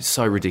it's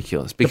so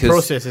ridiculous because the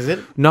process, is it?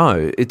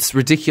 No, it's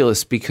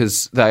ridiculous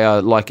because they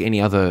are like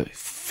any other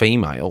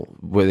female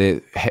where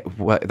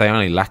they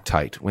only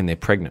lactate when they're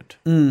pregnant,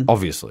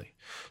 obviously.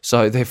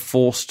 So they're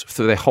forced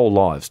through their whole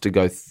lives to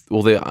go.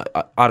 They're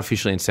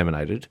artificially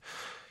inseminated.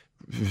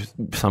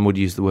 Some would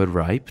use the word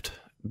raped.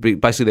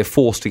 Basically, they're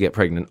forced to get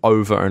pregnant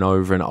over and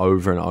over and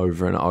over and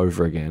over and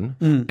over again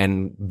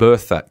and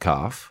birth that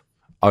calf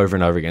over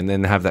and over again,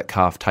 then have that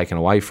calf taken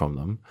away from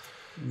them.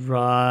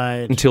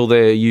 Right. Until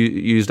they're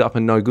used up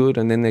and no good,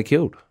 and then they're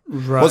killed.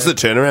 Right. What's the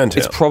turnaround time?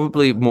 It's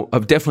probably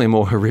definitely a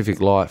more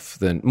horrific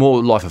life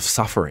more life of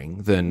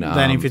suffering than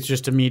if it's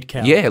just a meat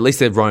cow. Yeah, at least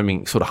they're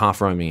roaming, sort of half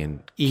roaming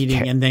and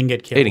eating and then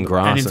get killed. Eating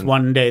grass. And it's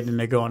one day, then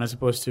they're gone, as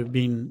opposed to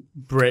being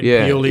bred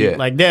purely. Yeah.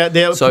 Like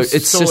they're so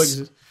it's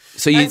just.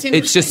 So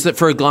it's just that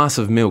for a glass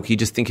of milk, you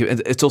just think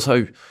it's also,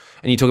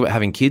 and you talk about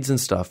having kids and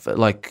stuff.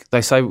 Like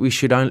they say,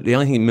 the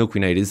only thing milk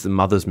we need is the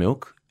mother's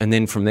milk, and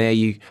then from there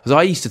because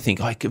I used to think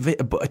like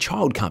a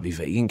child can't be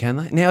vegan, can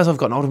they? Now as I've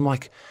gotten older, I'm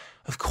like,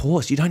 of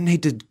course you don't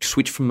need to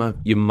switch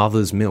from your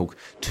mother's milk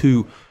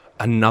to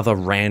another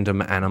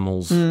random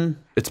animal's.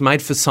 It's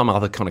made for some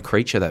other kind of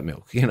creature, that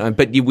milk,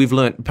 But we've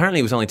learned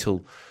apparently it was only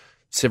till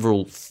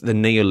the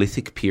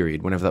Neolithic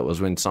period, whenever that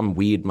was, when some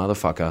weird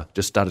motherfucker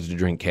just started to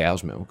drink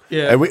cow's milk.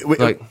 Yeah. And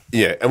Like-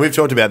 and we've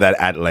talked about that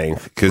at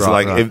length because, Right,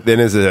 like, right. If, then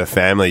as a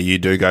family, you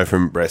do go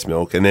from breast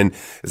milk, and then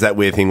there's that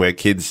weird thing where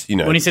kids, you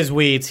know, When he says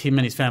we, it's him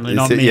and his family,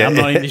 not It's- me. yeah. I'm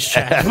not in this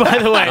chat, by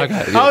the way.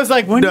 Okay, yeah. I was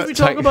like, when did we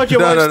talk about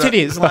your wife's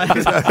titties? Like, but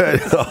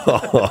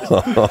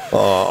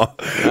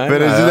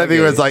it's just that thing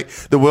where it's like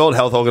the World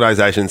Health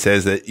Organization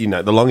says that, you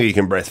know, the longer you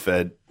can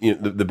breastfeed, you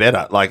know, the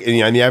better. Like, and, you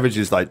know, and the average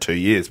is like 2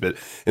 years, but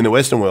in the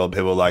Western world,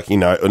 people are like, you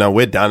know, no,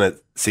 we're done at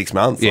 6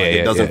 months. Yeah, Like,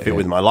 yeah, it doesn't yeah, fit yeah.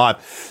 with my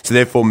life. So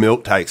therefore,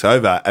 milk takes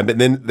over. And but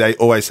then they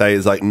always say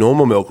it's like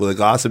normal milk with a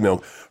glass of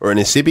milk or in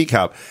a sippy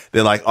cup.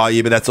 They're like, oh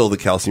yeah, but that's all the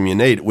calcium you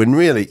need. When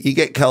really, you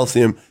get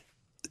calcium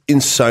in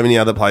so many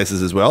other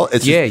places as well.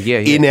 It's just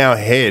in our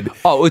head.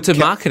 Oh, it's a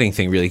marketing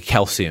thing, really.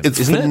 Calcium, It's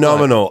isn't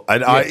phenomenal.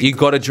 It? And you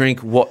got to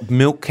drink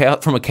milk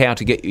from a cow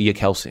to get your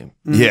calcium.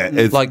 Yeah,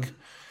 it's Like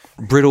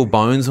brittle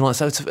bones and all that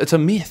stuff. It's a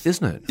myth,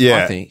 isn't it?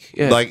 yeah, I think.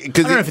 Yeah. like I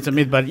because don't know if it's a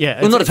myth, but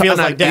yeah, Well, not it a- feels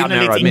no, like definitely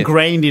down it's narrow myth.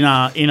 ingrained in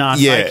our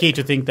Yeah. psyche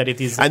to think that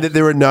it is. and that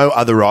there are no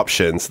other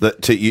options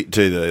that to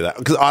do that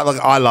because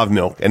I love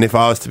milk, and if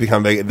I was to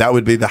become vegan, that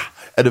would be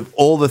out of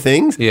all the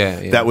things,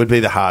 Yeah. that would be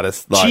the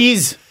hardest. Like,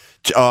 cheese.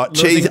 cheese.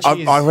 Losing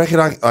cheese. I reckon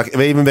like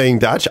even being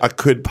Dutch, I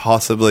could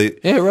possibly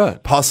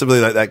possibly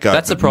let that go. That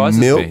But surprises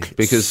milk. me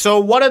because So,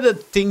 what are the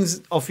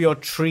things of your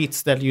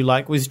treats that you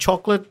like? Was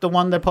chocolate the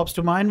one that pops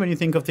to mind when you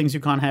think of things you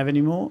can't have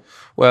anymore?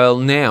 well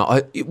now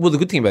the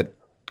good thing about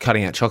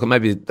cutting out chocolate,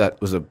 maybe that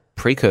was a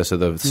precursor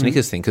to the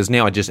Snickers thing, because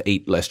now I just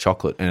eat less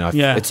chocolate, and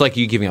Yeah. it's like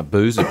you giving up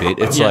booze a bit.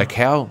 It's Yeah. like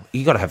how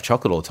you got to have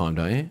chocolate all the time,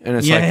 don't you? And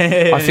it's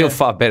Yeah. like I feel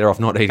far better off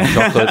not eating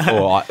chocolate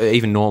or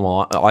even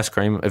normal ice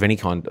cream of any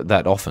kind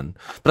that often,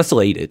 but I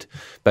still eat it.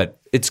 But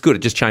it's good. It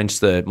just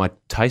changed my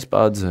taste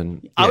buds,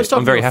 and I was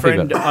talking I'm very to a happy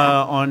friend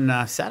about it.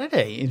 on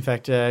Saturday. In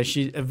fact,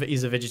 she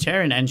is a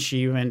vegetarian, and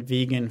she went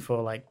vegan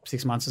for like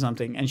 6 months or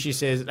something. And she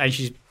says, and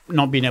she's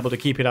not been able to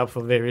keep it up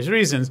for various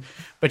reasons,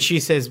 but she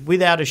says,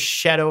 without a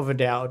shadow of a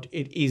doubt,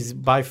 it is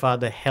by far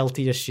the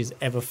healthiest she's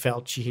ever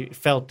felt. She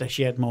felt that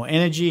she had more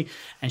energy,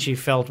 and she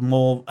felt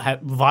more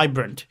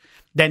vibrant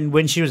than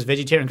when she was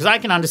vegetarian. Because I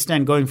can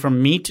understand going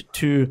from meat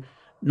to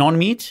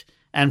non-meat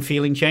and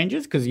feeling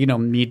changes, because you know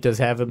meat does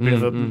have a bit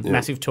of a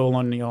massive toll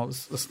on your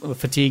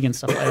fatigue and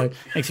stuff like that.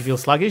 Makes you feel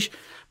sluggish.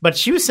 But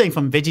she was saying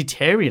from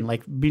vegetarian,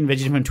 like being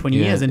vegetarian for 20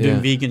 Yeah, years and doing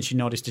yeah. vegan, she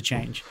noticed a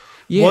change.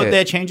 Yeah. What are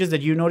there changes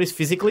that you noticed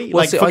physically?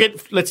 Well, Like see,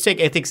 let's take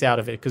ethics out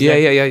of it, because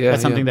Yeah.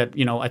 that's something that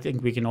I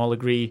think we can all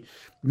agree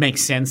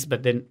makes sense.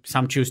 But then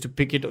some choose to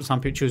pick it, or some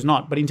people choose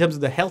not. But in terms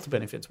of the health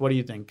benefits, what do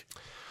you think?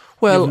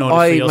 Well, You've noticed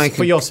I for, make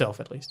for yourself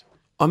at least.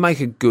 I make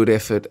a good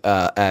effort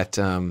at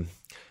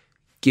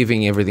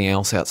giving everything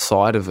else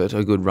outside of it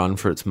a good run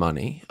for its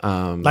money.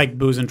 Like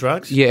booze and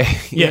drugs? Yeah.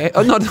 Yeah.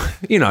 I'm not,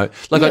 I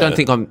don't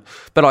think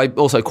but I'm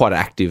also quite an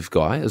active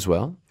guy as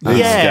well. The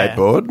Yeah.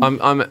 skateboard.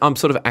 I'm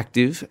sort of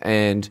active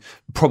and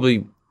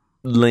probably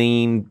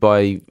lean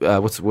by,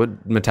 what's the word?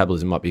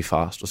 Metabolism might be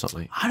fast or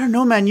something. I don't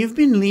know, man. You've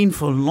been lean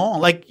for long.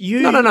 Like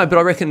you. No, but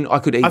I reckon I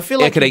could eat. I feel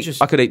like you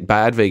just- I could eat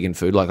bad vegan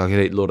food. Like I could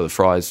eat Lord of the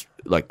Fries,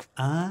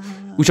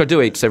 which I do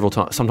eat several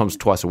times, sometimes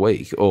twice a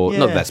week. Or not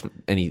that Yeah. that's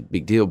any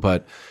big deal,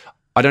 but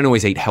I don't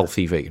always eat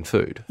healthy vegan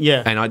food.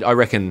 Yeah. and I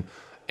reckon,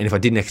 and if I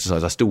didn't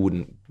exercise,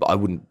 I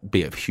wouldn't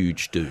be a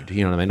huge dude.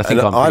 You know what I mean? I think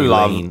And I'm pretty I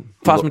love- lean,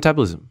 fast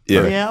metabolism.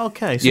 Yeah. Yeah.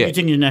 Okay. So Yeah. you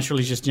think you're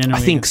naturally just I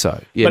generally? think so.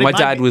 Yeah, But it my might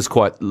dad be- was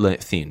quite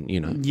thin.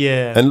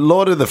 Yeah. And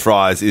Lord of the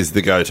Fries is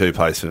the go-to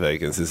place for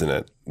vegans, isn't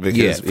it? Because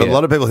Yeah, for a yeah.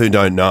 lot of people who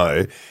don't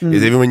know,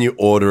 is even when you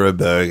order a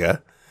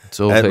burger It's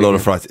all at Lord vegan.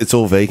 of Fries, it's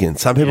all vegan.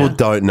 Some people Yeah.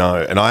 don't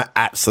know, and I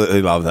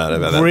absolutely love that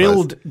about that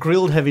place.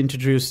 Grilled have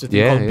introduced a thing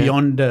Yeah, called yeah.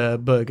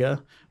 Beyond Burger,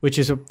 which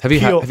is a Have you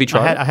pure,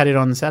 tried it? I had it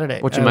on Saturday.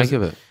 What do you make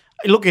of it?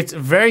 Look, it's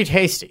very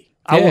tasty.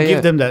 I Yeah, will yeah.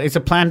 give them that. It's a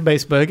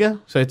plant-based burger,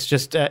 so it's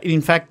just. In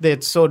fact,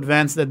 it's so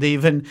advanced that they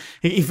even,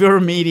 if you're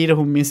a meat eater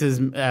who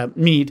misses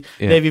meat,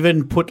 Yeah. they've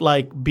even put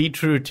like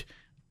beetroot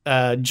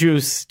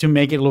juice to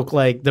make it look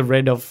like the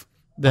red of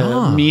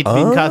the meat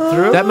being cut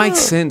through. That makes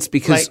sense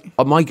because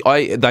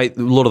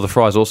Lord of the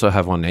Fries also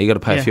have one now. You got to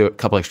pay Yeah. a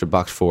couple extra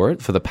bucks for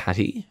it for the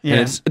patty, Yeah.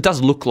 and it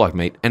does look like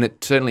meat, and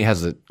it certainly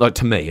has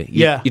to me.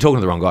 Yeah. You're talking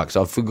to the wrong guy because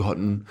I've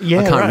forgotten. Yeah,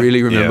 I can't right.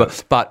 really remember.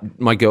 Yeah. But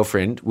my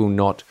girlfriend will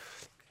not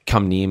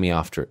come near me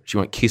after it. She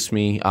won't kiss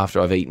me after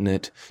I've eaten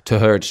it. To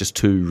her, it's just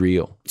too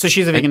real. So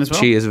she's a vegan And as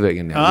well? She is a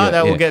vegan now. Ah, yeah,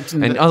 that will yeah. get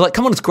in And the- I was like,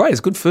 "Come on, it's great. It's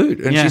good food."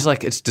 And Yeah. she's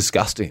like, "It's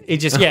disgusting." It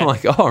just- I'm yeah.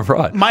 like, "Oh,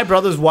 right." My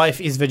brother's wife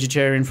is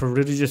vegetarian for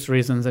religious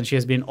reasons, and she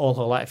has been all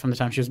her life from the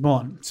time she was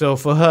born. So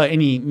for her,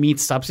 any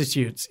meat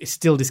substitutes is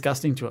still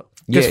disgusting to her.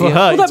 Because Yeah, for yeah. her,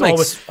 Well, that it's makes-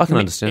 always I can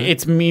understand.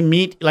 It's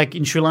meat. Like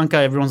in Sri Lanka,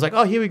 everyone's like,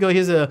 "Oh, here we go.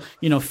 Here's a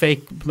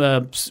fake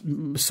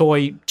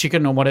soy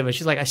chicken or whatever."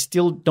 She's like, "I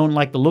still don't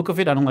like the look of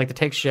it. I don't like the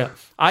texture."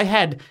 I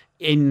had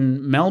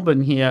in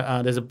Melbourne here.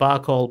 There's a bar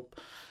called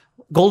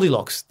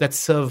Goldilocks that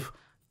serve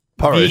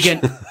Porridge.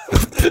 vegan.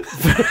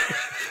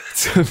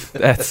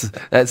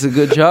 That's a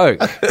good joke.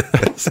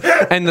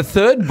 And the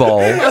third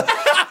bowl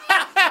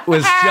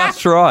was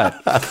just right.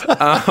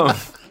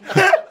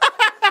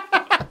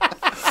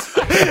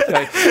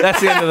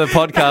 That's the end of the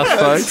podcast,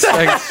 folks.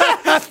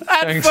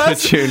 Thanks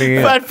for tuning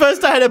in. At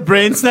first, I had a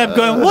brain snap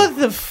going, what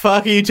the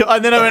fuck are you talking?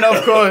 And then I went,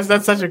 of course,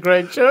 that's such a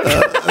great joke.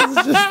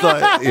 It's just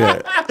like,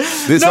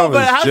 this No, one but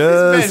was how's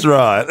this just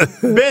right.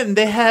 Ben,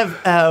 they have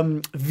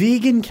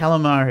vegan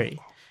calamari.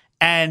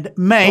 And,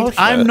 mate, Okay.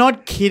 I'm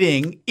not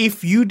kidding.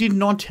 If you did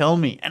not tell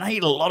me, and I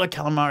eat a lot of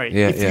calamari,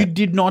 Yeah, if yeah. you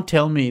did not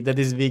tell me that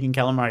this is vegan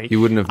calamari,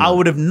 You wouldn't have I known.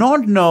 would have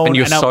not known. And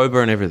you're I-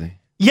 sober and everything.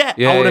 Yeah,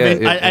 Yeah, I would have yeah,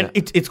 been. yeah, and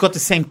yeah. it's got the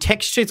same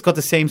texture. It's got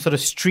the same sort of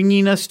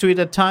stringiness to it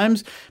at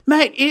times.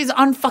 Mate, it is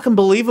unfucking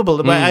believable.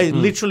 The way I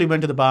literally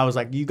went to the bar, I was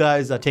like, you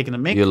guys are taking the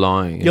mic. You're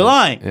lying. You're yeah.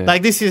 lying. Yeah.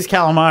 Like, this is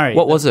calamari.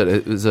 What was it?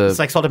 It was a It's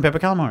like salt and pepper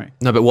calamari.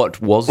 no, but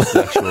what was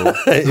the actual?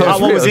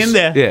 What was in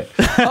there? Yeah,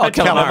 oh,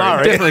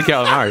 calamari, definitely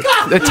calamari.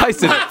 It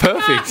tasted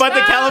perfect. But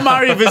the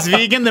calamari was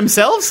vegan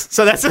themselves.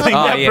 So that's something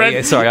Oh, yeah, different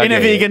yeah, sorry, in a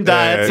okay, vegan yeah.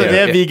 diet. Yeah, so yeah,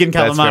 they're yeah. vegan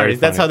That's very calamaris.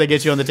 That's funny. how they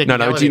get you on the No,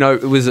 technicality. no.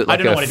 Do you know? Was it? I Like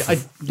don't know what it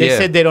is. They yeah.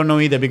 said they don't know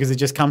either because it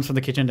just comes from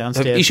the kitchen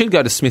downstairs. You should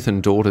go to Smith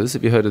and Daughters.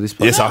 Have you heard of this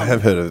place? Yes, I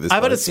have heard of this.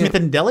 I've had a place. Smith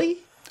and Deli.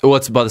 Well,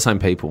 it's by the same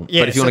people.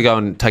 Yeah, but if you so- want to go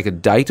and take a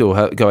date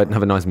or go out and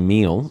have a nice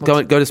meal,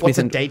 go to Smith what's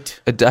a and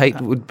date? A date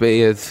would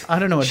be a. I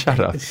don't know what Shut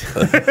date up. is.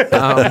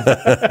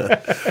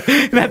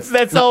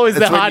 That's always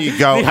It's the when hard. you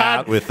go the hard,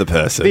 out with the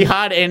person. the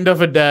hard end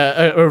of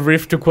a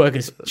riff to quirk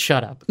is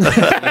shut up.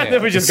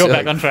 Then we just go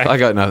back on track. I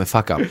go no, the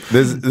fuck up.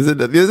 There's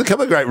a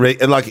couple of great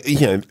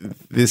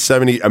there's so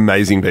many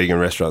amazing vegan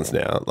restaurants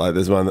now. Like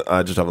there's one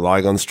just off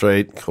Lygon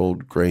Street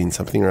called Green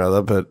something or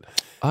other, but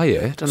Oh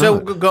yeah, don't So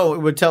know. go.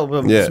 We'll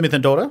tell Yeah. Smith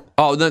and Daughter.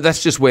 Oh no,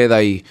 that's just where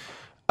they.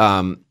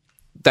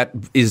 That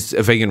is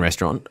a vegan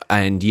restaurant,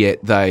 and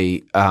yet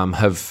they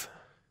have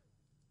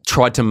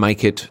tried to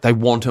make it. They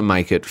want to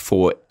make it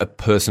for a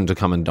person to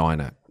come and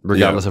dine at,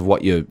 regardless of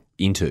what you're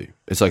into.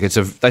 It's like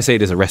they see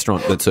it as a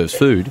restaurant that serves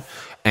food,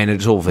 and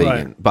it's all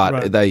vegan. Right, But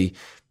right. they,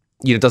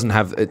 it doesn't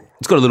have.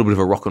 It's got a little bit of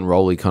a rock and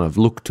rolly kind of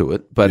look to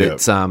it. But Yeah.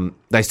 it's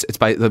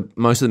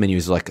most of the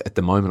menus like at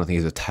the moment I think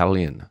is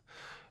Italian.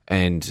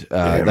 And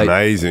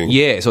amazing.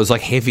 Yeah, so it's like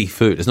heavy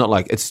food. It's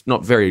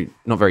not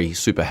very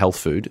super health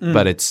food,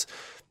 but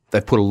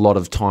they've put a lot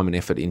of time and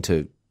effort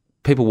into.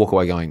 People walk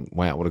away going,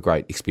 "Wow, what a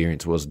great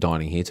experience was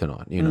dining here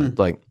tonight." You know,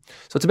 so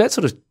it's about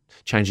sort of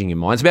changing your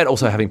mind. It's about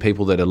also having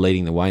people that are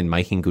leading the way and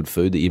making good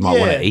food that you might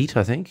want Yeah. to eat.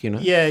 I think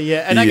Yeah,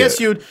 yeah. And I Yeah. guess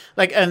you'd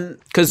like and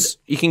because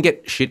you can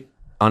get shit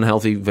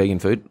unhealthy vegan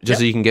food just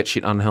as you can get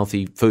shit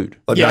unhealthy food.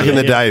 like Yeah, back yeah, in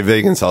the yeah. day,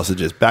 vegan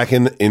sausages. Back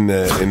in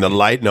the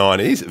late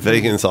 90s,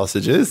 vegan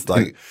sausages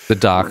like The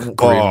dark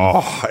grim.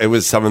 oh, it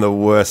was some of the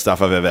worst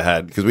stuff I've ever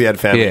had because we had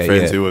family Yeah,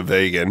 friends yeah. who were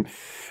vegan.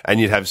 And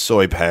you'd have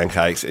soy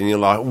pancakes, and you're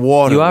like,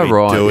 "What You are are we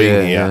right, doing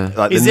yeah, here?" yeah.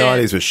 Like the Is there-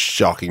 90s was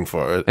shocking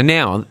for it. And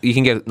now you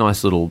can get a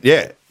nice little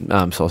Yeah,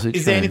 sausage.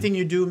 is there anything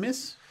you do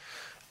miss?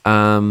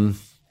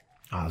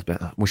 I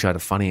wish I had a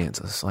funny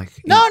answer. It's like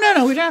No,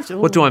 we don't have to.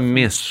 What do I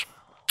miss?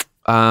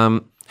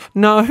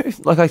 No,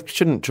 like I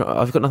shouldn't try.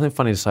 I've got nothing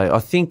funny to say. I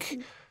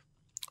think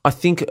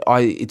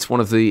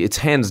it's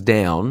hands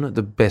down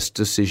the best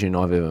decision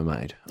I've ever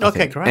made. I Okay,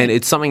 think. great. And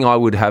it's something I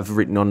would have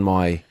written on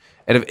my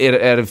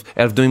out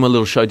of doing my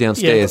little show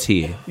downstairs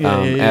here.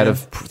 Out of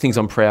things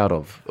I'm proud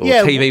of or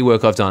Yeah, TV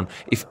work I've done.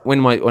 If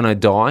when I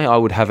die, I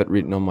would have it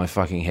written on my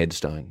fucking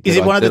headstone. Is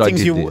that it one of the that I things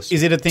did you? this.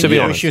 Is it a thing To be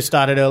you honest. wish you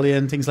started earlier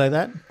and things like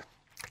that?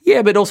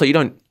 Yeah, but also you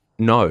don't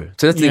know.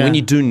 So that's the thing, Yeah. when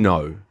you do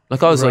know.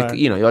 Like I was Right.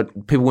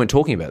 like, people weren't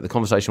talking about it. The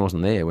conversation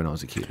wasn't there when I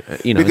was a kid.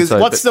 Because so,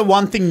 What's the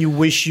one thing you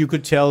wish you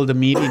could tell the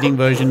meat eating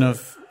version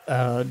of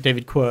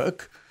David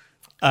Quirk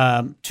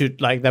to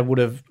like that would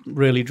have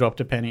really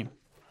dropped a penny?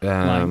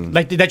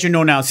 Like that you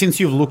know now, since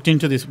you've looked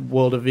into this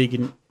world of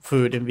vegan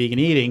food and vegan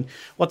eating,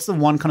 what's the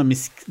one kind of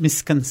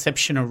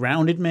misconception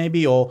around it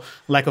maybe, or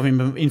lack of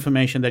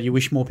information that you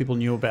wish more people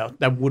knew about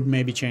that would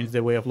maybe change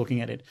their way of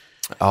looking at it?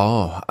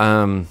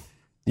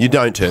 you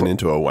don't turn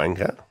into a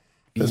wanker.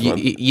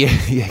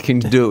 yeah, can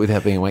you do it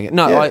without being a wanker?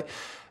 No,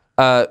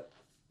 Yeah.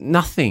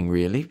 nothing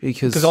really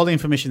Because all the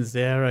information's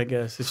there, I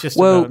guess. It's just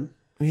well, about...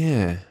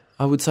 yeah,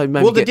 I would say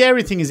maybe. Well, the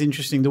dairy thing is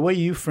interesting. The way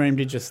you framed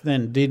it just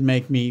then did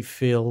make me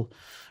feel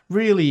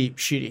really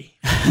shitty.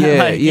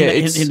 Yeah, like, yeah, In,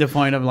 it's- in the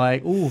point of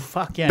like, oh,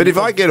 fuck yeah. But if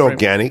I get frame-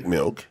 organic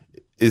milk,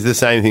 is the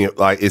same thing?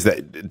 Like,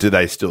 do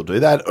they still do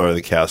that, or are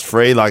the cows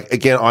free? Like,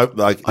 again,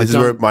 this is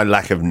where my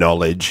lack of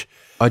knowledge.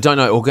 I don't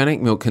know.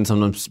 Organic milk can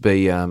sometimes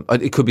be.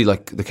 It could be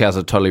like the cows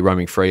are totally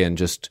roaming free and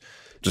just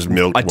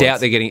milk. I doubt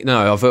they're getting.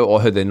 No, I've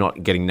heard they're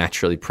not getting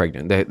naturally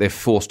pregnant. They're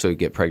forced to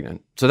get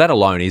pregnant. So that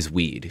alone is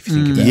weird if you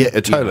think about it. Yeah,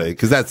 totally.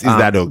 Because is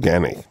that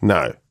organic?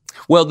 No.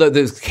 Well,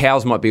 the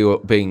cows might be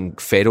being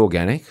fed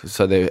organic,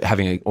 so they're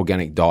having an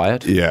organic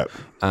diet. Yeah.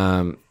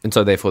 And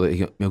so therefore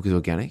the milk is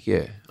organic.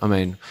 Yeah, I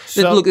mean,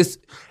 So- look, this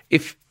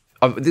is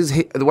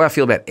the way I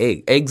feel about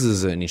eggs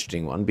is an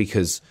interesting one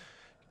because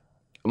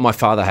my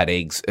father had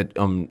eggs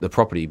on the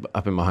property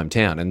up in my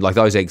hometown, and like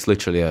those eggs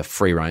literally are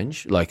free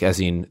range. Like, as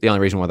in the only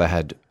reason why they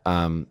had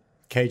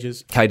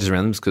cages. cages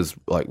around them is because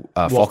like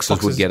foxes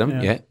would foxes, get them.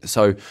 yeah. Yeah.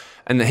 So,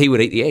 and he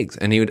would eat the eggs,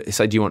 and he would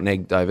say, "Do you want an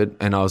egg, David?"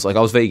 And I was like,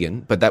 I was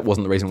vegan, but that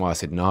wasn't the reason why I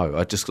said no.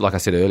 I just, like I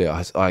said earlier,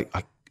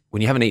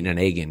 when you haven't eaten an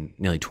egg in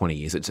nearly 20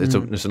 years, it's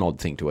an odd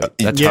thing to eat.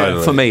 That's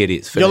Yeah. for me, it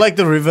is. You're like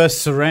the reverse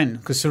Seren,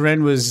 because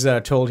Seren was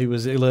told he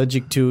was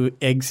allergic to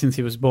eggs since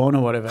he was born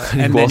or whatever.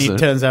 And then it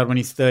turns out when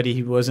he's 30,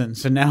 he wasn't.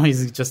 So now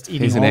he's just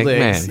eating all an the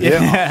egg eggs.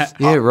 man.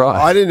 Yeah.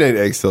 right. I didn't eat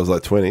eggs till I was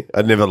like 20.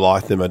 I never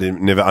liked them. I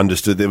never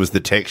understood. There was the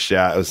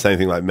texture. It was the same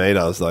thing like meat.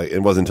 I was like, it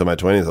wasn't until my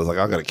 20s. I was like,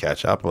 I've got to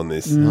catch up on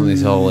this. On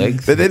this whole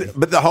egg. But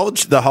the whole.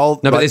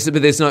 No,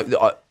 but there's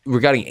no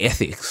regarding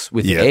ethics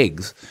with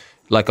eggs.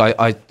 Like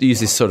I use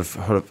this sort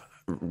of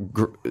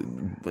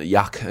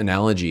yuck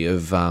analogy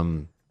of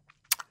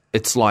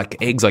it's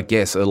like eggs, I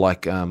guess, are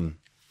like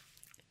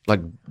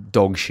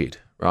dog shit,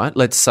 right?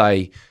 Let's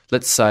say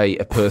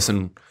a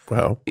person.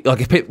 Wow.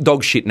 Like if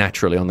dog shit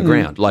naturally on the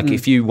ground. Like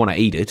if you want to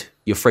eat it,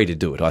 you're free to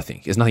do it. I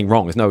think there's nothing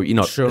wrong.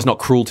 There's not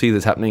cruelty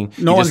that's happening.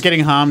 No one's getting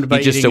harmed by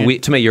eating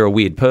it. To me, you're a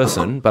weird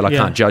person, but I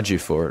can't judge you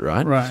for it,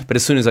 right? Right. But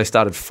as soon as they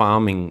started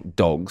farming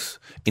dogs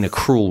in a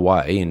cruel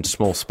way in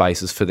small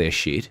spaces for their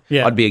shit,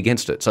 I'd be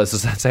against it. So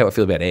that's how I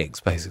feel about eggs,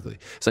 basically.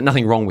 So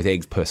nothing wrong with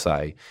eggs per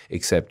se,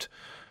 except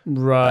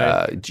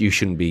you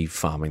shouldn't be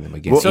farming them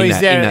again. So is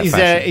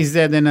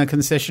there then a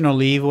concession or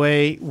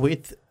leeway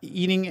with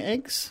eating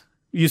eggs?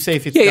 You say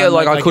if it's done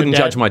like I your couldn't dad?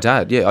 judge my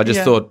dad. Yeah, I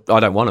just thought I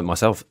don't want it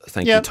myself.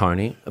 Thank you,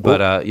 Tony.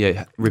 But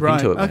rip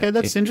into it. Okay, mate.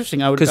 that's interesting.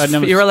 Because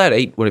you're allowed to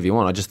eat whatever you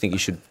want. I just think you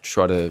should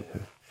try to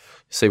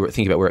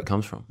think about where it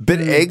comes from.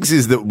 But eggs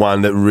is the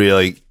one that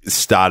really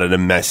started a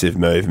massive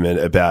movement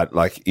about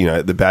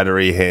the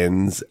battery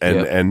hens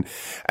and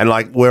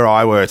like where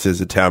I worked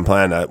as a town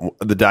planner.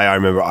 The day I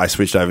remember I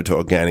switched over to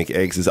organic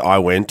eggs is I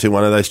went to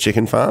one of those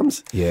chicken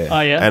farms. Yeah. Oh,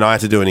 yeah. And I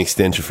had to do an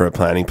extension for a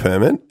planning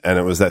permit. And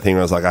it was that thing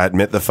where I was like, I had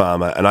met the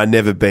farmer and I'd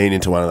never been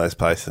into one of those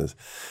places.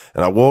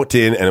 And I walked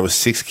in and it was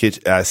six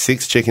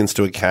chickens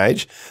to a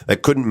cage. They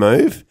couldn't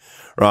move.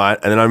 Right.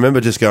 And then I remember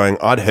just going,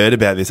 I'd heard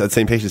about this. I'd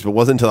seen pictures, but it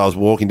wasn't until I was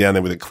walking down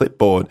there with a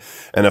clipboard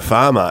and a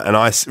farmer. And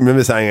I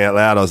remember saying out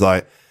loud, I was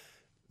like,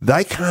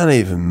 they can't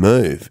even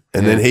move.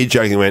 And then he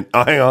jokingly went,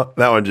 oh, hang on,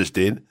 that one just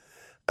did.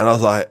 And I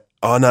was like,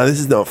 oh no, this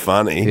is not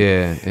funny.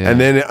 Yeah. And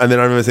then I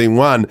remember seeing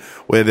one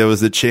where there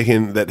was a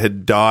chicken that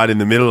had died in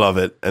the middle of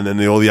it. And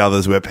then all the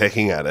others were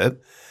pecking at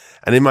it.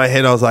 And in my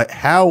head, I was like,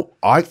 I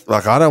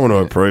don't want to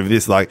approve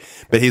this. But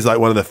he's like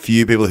one of the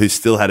few people who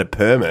still had a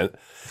permit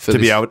to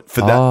be able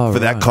for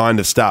that kind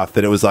of stuff,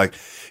 that it was like,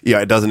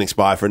 it doesn't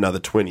expire for another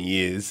 20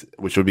 years,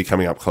 which would be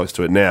coming up close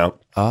to it now.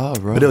 Oh,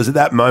 right. But it was at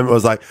that moment, it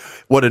was like,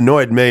 what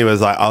annoyed me was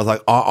like, I was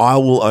like, I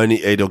will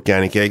only eat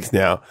organic eggs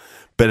now,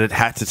 but it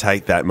had to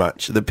take that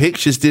much. The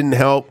pictures didn't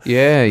help.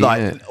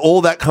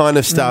 All that kind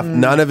of stuff.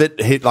 None of it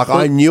hit. Like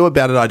I knew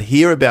about it, I'd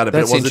hear about it,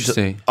 but it wasn't.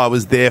 Interesting. I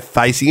was there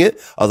facing it.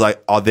 I was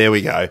like, oh, there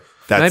we go.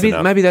 That's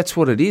enough. Maybe that's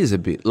what it is a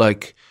bit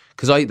like.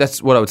 Because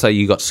that's what I would say.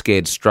 You got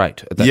scared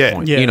straight at that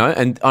point,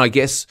 and I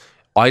guess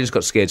I just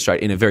got scared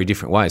straight in a very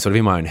different way, sort of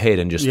in my own head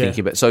and just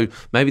thinking about. So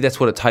maybe that's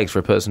what it takes for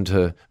a person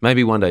to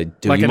maybe one day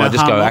do. You might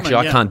just go, actually,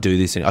 I can't do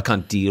this. I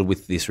can't deal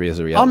with this as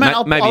a reality.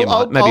 Oh, man,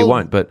 maybe it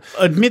won't. But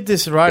admit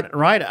this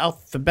right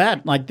off the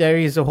bat. Like there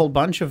is a whole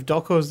bunch of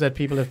docos that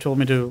people have told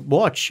me to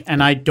watch,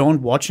 and I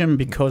don't watch them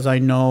because I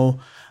know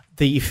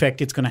the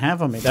effect it's going to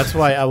have on me. That's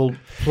why I will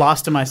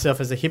plaster myself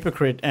as a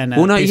hypocrite and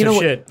a piece of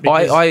shit.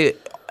 I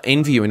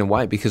envy you in a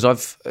way because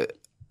I've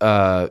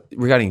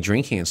regarding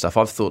drinking and stuff,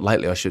 I've thought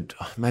lately I should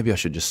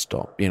just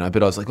stop,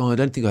 but I was like, I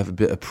don't think I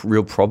have a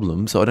real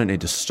problem, so I don't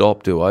need to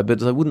stop, do I?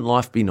 But wouldn't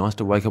life be nice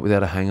to wake up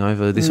without a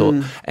hangover?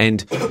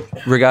 And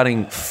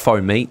regarding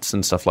faux meats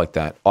and stuff like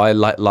that, I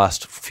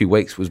last few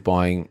weeks was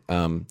buying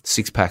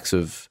 6 packs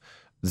of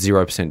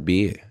 0%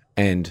 beer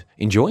and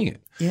enjoying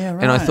it. Yeah,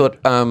 right. And I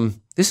thought,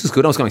 this is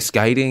good. I was going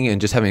skating and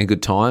just having a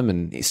good time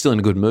and still in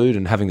a good mood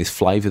and having this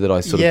flavour that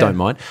I sort of don't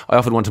mind. I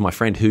offered one to my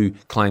friend who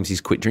claims he's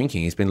quit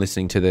drinking. He's been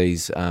listening to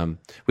these we're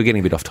getting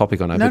a bit off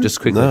topic, I know, but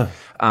just quickly.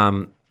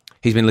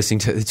 He's been listening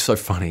to, it's so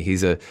funny.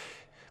 He's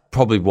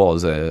probably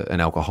was an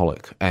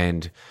alcoholic,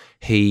 and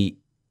I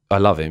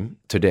love him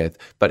to death,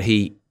 but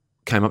he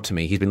came up to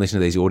me. He's been listening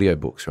to these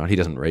audiobooks, right? He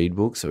doesn't read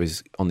books, so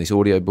he's on this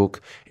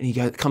audiobook, and he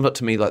comes up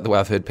to me like the way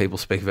I've heard people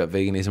speak about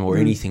veganism or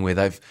anything where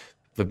they've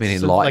been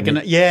enlightened.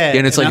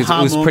 And it's like it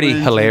was pretty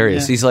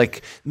hilarious. Yeah. He's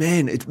like,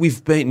 man,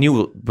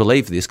 you'll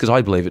believe this because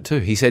I believe it too.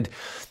 He said,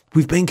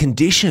 we've been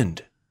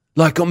conditioned.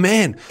 Like, oh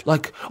man,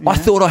 I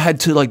thought I had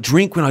to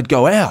drink when I'd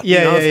go out. But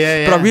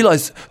I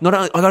realized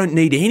I don't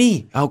need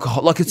any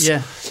alcohol.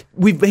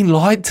 We've been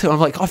lied to. I'm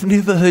like, I've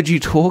never heard you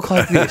talk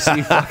like this,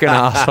 you fucking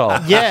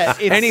asshole. Yeah.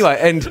 Anyway,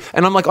 and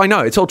I'm like, I know,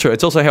 it's all true.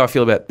 It's also how I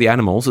feel about the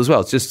animals as well.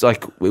 It's just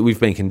like we've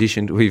been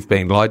conditioned, we've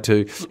been lied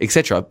to,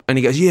 etc. And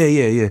he goes,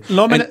 yeah.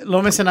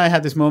 Lomas and I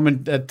had this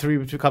moment a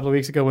couple of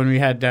weeks ago when we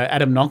had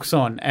Adam Knox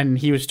on, and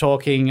he was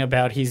talking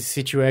about his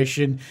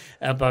situation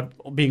about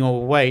being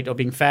overweight or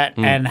being fat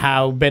and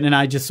how Ben Ben and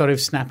I just sort of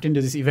snapped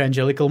into this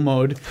evangelical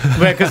mode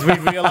because we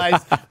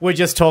realized we're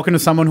just talking to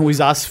someone who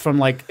is us from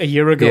like a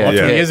year ago or 2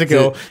 years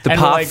ago. The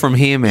and we're path like, from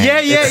here, man. Yeah,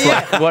 It's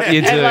like what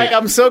you do. And like,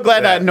 I'm so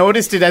glad I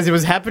noticed it as it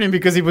was happening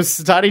because it was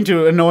starting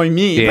to annoy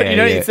me. But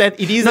it's that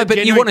it is. No,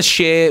 but you want to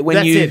share when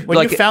that's you it. When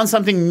you found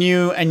something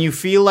new and you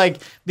feel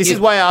like this is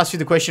why I asked you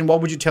the question: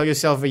 what would you tell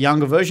yourself a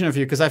younger version of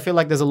you? Because I feel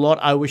like there's a lot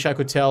I wish I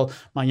could tell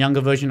my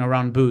younger version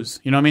around booze.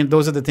 You know what I mean?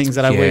 Those are the things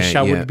that I wish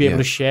I would be able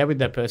to share with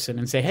that person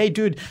and say, "Hey,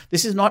 dude,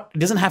 this is not. It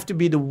doesn't have to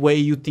be the way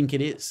you think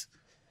it is."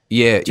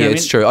 Yeah, you know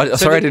it's true. I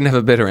didn't have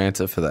a better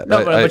answer for that.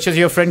 No, but just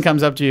your friend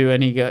comes up to you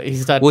and he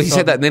starts. Well, he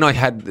said that, and then I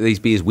had these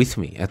beers with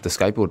me at the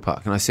skateboard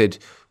park, and I said,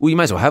 "Well, you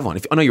may as well have one.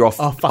 I know you're off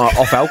off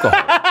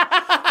alcohol."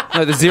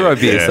 No, the zero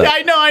beers. Yeah,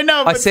 I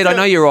know. I said, I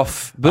know you're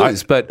off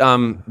booze, but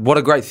what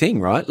a great thing,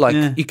 right? Like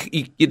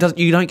you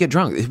don't get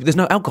drunk. There's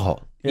no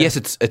alcohol. Yeah.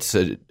 Yes,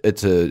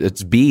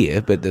 it's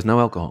beer, but there's no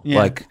alcohol. Yeah.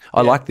 Like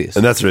I like this,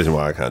 And that's the reason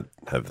why I can't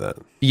have that.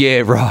 yeah,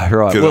 right.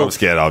 Because Well, I'm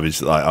scared,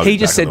 obviously. Like, he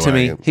just said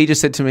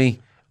to me,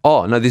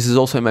 "Oh no, this has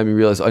also made me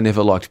realize I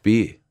never liked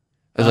beer."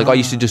 I was like, I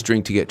used to just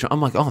drink to get drunk.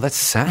 I'm like, oh, that's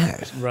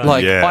sad. Right.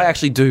 Like, Yeah. I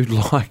actually do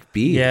like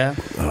beer.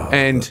 Yeah.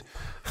 And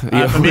For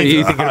me,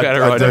 you thinking about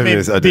it I right do now?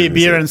 miss- I do miss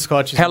Beer it. and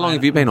scotch. Is How long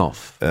have you been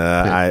off?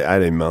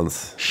 18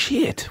 months.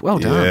 Shit, well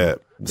done. Yeah.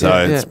 So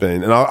Yeah. it's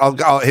been, and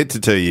I'll hit to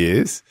 2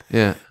 years.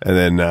 Yeah. And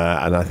then,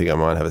 and I think I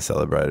might have a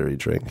celebratory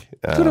drink.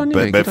 Good on you,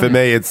 But, mate. but Good for on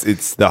me,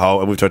 it's the whole,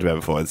 and we've talked about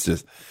it before, it's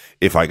just,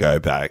 if I go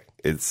back,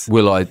 it's,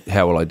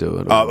 How will I do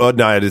it? oh,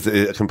 no, it is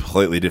a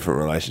completely different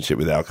relationship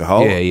with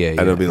alcohol. Yeah,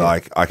 And it'll be yeah.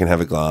 like, I can have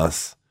a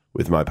glass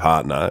with my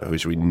partner,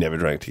 which we never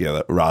drank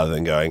together, rather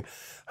than going,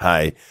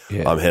 hey,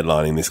 Yeah. I'm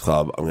headlining this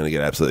club, I'm going to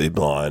get absolutely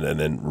blind, and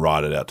then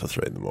ride it out till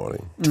 3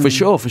 a.m. For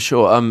sure.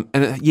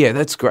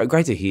 That's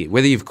great to hear.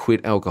 Whether you've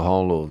quit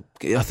alcohol or,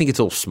 I think it's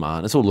all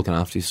smart. It's all looking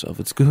after yourself.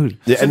 It's good.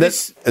 Yeah, and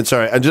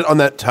and just on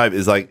that type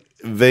is like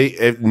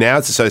now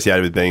it's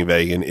associated with being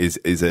vegan is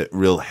a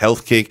real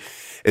health kick.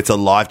 It's a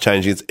life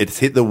changing. It's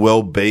hit the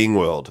well-being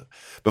world.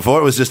 Before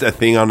it was just a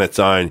thing on its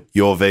own.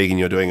 You're vegan,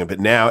 you're doing it, but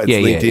now it's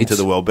linked into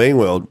the well-being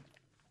world.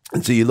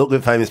 And so you look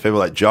at famous people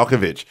like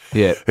Djokovic,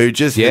 who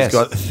just has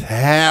got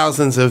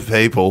thousands of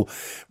people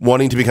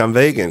wanting to become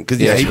vegan because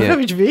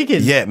Djokovic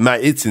vegan? Yeah,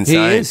 mate, it's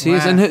insane. He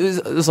is. And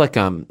it's like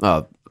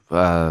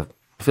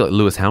I feel like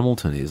Lewis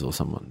Hamilton is or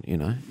someone, you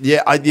know.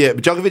 Yeah, but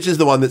Djokovic is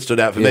the one that stood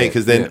out for me Yeah,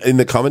 because then in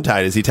the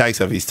commentators he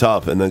takes off his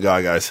top and the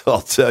guy goes,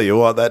 "I'll tell you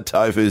what, that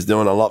tofu's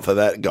doing a lot for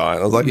that guy."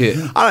 And I was like,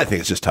 I don't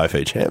think it's just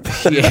tofu, champ.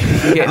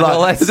 Yeah.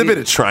 Well, There's a bit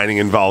of training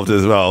involved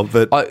as well.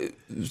 But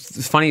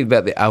It's funny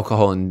about the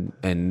alcohol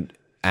and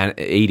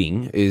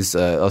eating is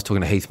I was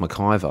talking to Heath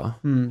McIver,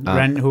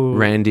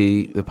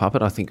 Randy the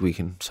puppet. I think we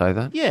can say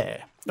that.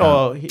 Yeah.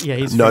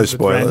 He's no friends with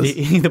spoilers.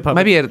 Randy, the puppet.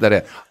 Maybe edit that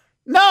out.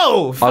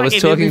 No, I was fuck it,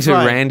 talking it'll to be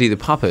fine. Randy the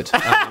puppet,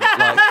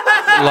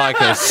 like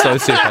a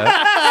sociopath,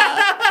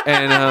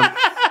 and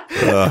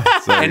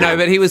no,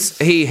 but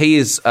he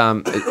is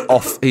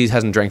off. He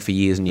hasn't drank for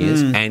years and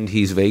years, and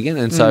he's vegan,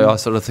 and so I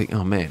sort of think,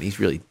 oh man, he's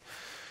really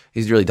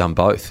done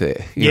both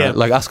there. You know?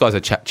 Like us guys are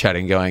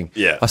chatting, going,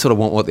 I sort of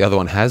want what the other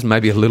one has,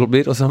 maybe a little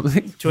bit or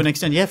something. To an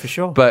extent, yeah, for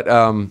sure. But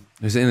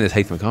it was in this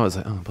Heath McIver. I was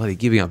like, oh bloody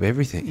giving up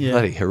everything,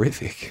 bloody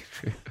horrific.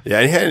 yeah,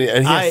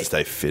 and he has to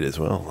stay fit as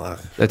well. Like,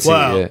 That's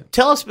Wow. it. Yeah.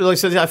 Tell us, like,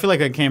 so I feel like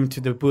I came to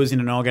the booze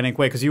in an organic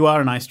way because you are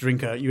a nice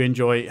drinker. You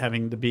enjoy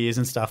having the beers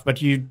and stuff, but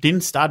you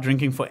didn't start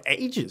drinking for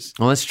ages.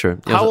 Well, that's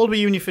true. How old were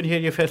you when you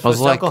had your first I was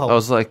like,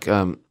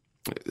 alcohol?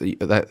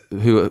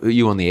 who are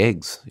you on the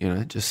eggs? You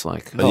know, just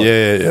like,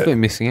 yeah. I've been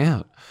missing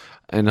out,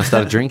 and I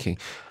started drinking.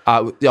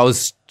 I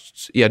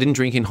didn't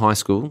drink in high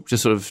school.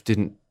 Just sort of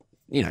didn't,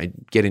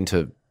 get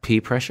into peer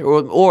pressure,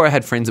 or I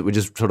had friends that were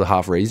just sort of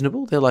half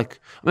reasonable. They're like,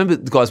 I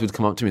remember the guys would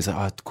come up to me and say,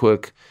 "Oh,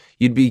 Quirk,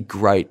 you'd be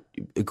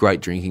a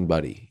great drinking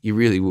buddy. You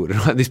really would."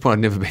 And at this point, I'd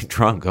never been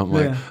drunk. I'm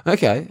like,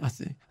 okay, I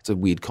think it's a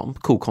weird,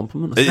 cool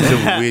compliment. it's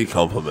a weird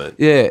compliment.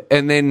 Yeah,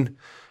 and then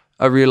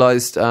I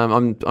realised I'm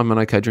an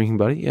okay drinking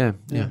buddy. Yeah.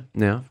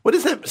 Now. What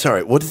does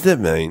that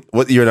mean?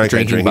 What you're an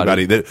okay drinking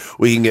buddy? That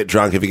we can get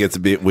drunk if it gets a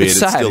bit weird. It's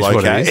sad, still is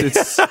what okay. it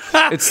is.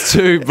 It's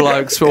two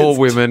blokes or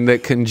women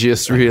that can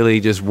just really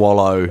just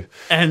wallow.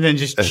 And then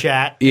just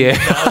chat. Yeah.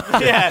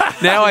 Yeah.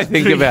 Now I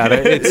think about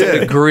it, it's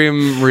a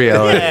grim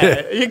reality.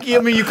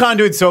 Yeah. You can't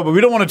do it sober. We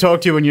don't want to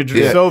talk to you when you're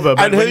sober.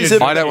 But And when who's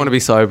you're I don't want to be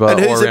sober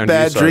And or who's around a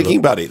bad you sober.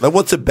 drinking buddy? Like,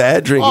 what's a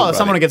bad drinking buddy?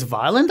 someone who gets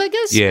violent, I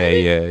guess? Yeah.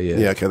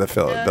 Yeah, okay, that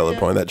fell valid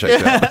point. That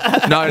checks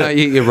out. No,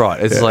 you're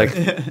right. It's like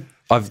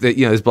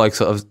there's blokes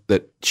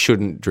that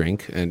shouldn't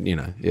drink, and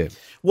yeah.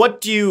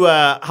 What do you?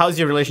 How's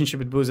your relationship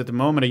with booze at the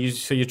moment?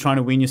 You're trying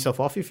to wean yourself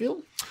off? You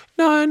feel?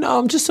 No,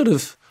 I'm just sort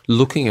of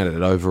looking at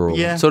it overall.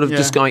 Yeah, sort of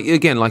just going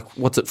again, like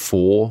what's it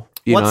for?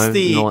 And all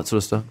that sort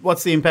of stuff.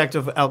 What's the impact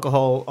of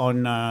alcohol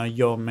on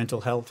your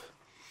mental health?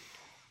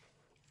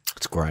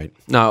 It's great.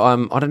 No,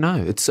 I don't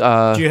know. It's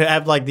Do you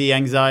have like the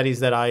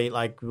anxieties that I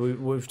like?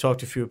 We've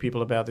talked to a few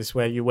people about this,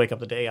 where you wake up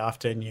the day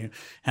after and you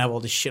have all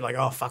this shit like,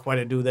 oh fuck, why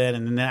did I do that?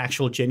 And then the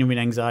actual genuine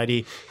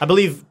anxiety. I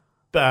believe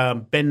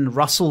Ben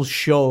Russell's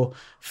show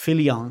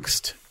Philly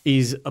Angst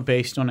is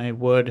based on a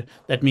word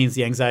that means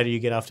the anxiety you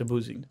get after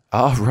boozing.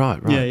 Oh, right.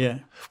 Yeah.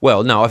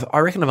 Well, no, I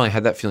reckon I've only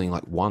had that feeling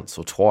like once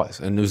or twice,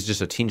 and it was just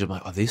a tinge of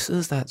like, oh, this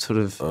is that sort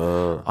of.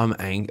 I'm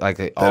angry. Like,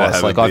 it's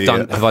like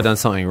have I done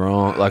something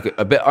wrong? Like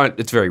a bit.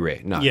 It's very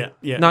rare. No. Yeah.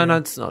 No,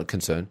 it's not a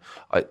concern.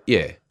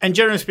 Yeah. And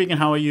generally speaking,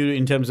 how are you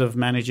in terms of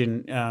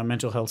managing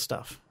mental health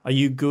stuff? Are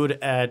you good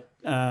at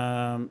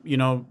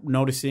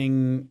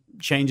noticing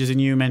changes in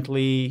you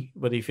mentally,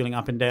 whether you're feeling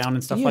up and down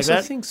and stuff like that?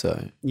 I think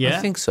so. Yeah,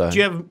 I think so. Do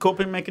you have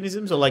coping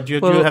mechanisms, or like do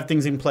you have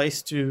things in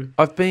place to?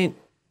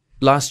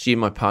 Last year,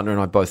 my partner and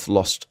I both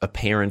lost a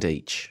parent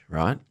each,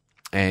 right?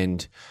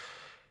 And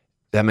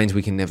that means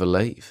we can never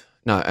leave.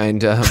 No, and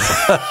that's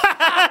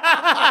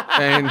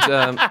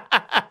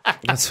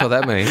what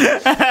that means.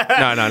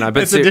 No.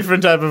 But it's a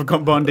different type of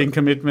bonding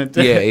commitment.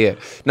 Yeah.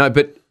 No,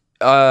 but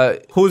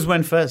whose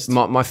went first? I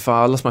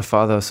lost my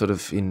father sort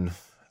of in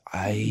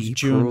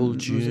April,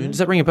 June. Does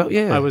that ring a bell?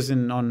 Yeah. I was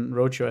on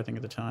Roadshow, I think,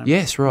 at the time.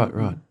 Yes, right.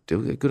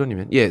 Good on you,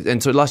 man. Yeah,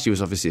 and so last year was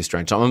obviously a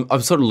strange time.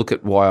 I'm sort of look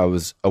at why I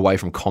was away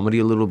from comedy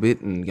a little bit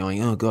and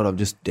going, oh, God, I'm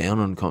just down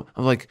on comedy.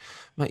 I'm like,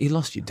 mate, you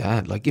lost your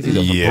dad. Like, give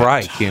yourself a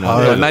break, you know.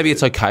 Like, maybe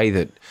it's okay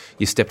that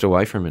you stepped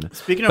away for a minute.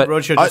 Speaking of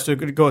Roadshow, just to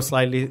go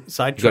slightly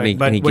sidetrack.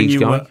 Got any gigs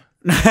going?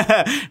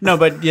 No,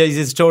 but there's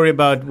a story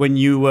about when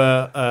you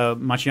were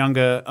much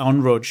younger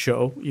on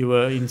Roadshow. You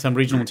were in some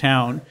regional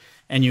town.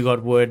 And you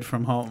got word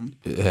from home.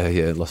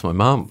 Yeah, lost my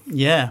mum.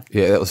 Yeah.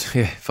 Yeah, that was,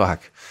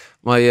 fuck.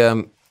 My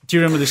do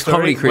you remember the story?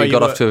 Comedy career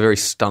got off to a very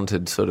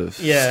stunted sort of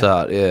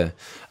start, yeah.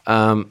 Do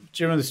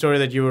you remember the story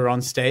that you were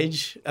on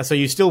stage? So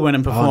you still went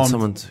and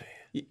performed?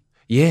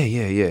 Yeah.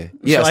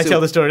 Shall I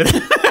tell the story?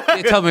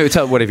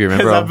 Tell whatever you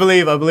remember. I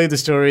believe the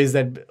story is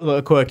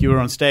that, Quirk, you were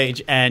on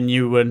stage and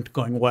you weren't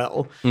going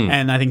well.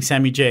 And I think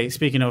Sammy J,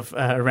 speaking of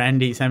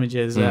Randy, Sammy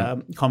J's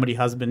comedy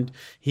husband,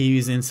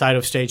 he's inside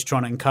of stage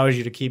trying to encourage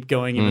you to keep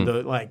going, even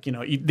though,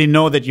 they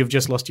know that you've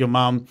just lost your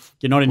mum.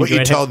 You're not in what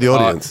you told the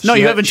audience. No,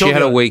 you haven't told She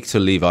had a week to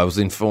leave. I was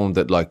informed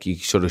that, you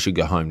sort of should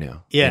go home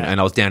now. Yeah. And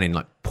I was down in,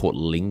 Port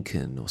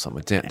Lincoln or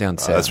something, down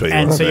south. That's where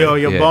and so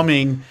you're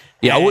bombing.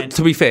 Yeah, I would,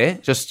 to be fair,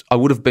 I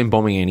would have been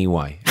bombing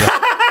anyway.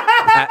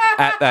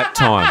 At that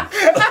time.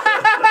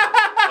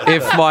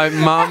 If my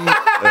mum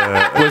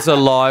was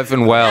alive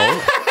and well,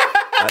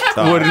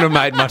 wouldn't have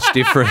made much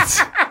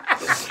difference.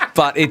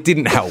 But it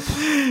didn't help.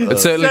 It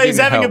certainly so he's didn't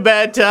having help. a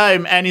bad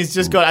time, and he's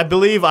just got, I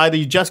believe, either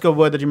you just got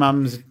word that your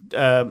mum's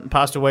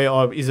passed away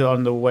or is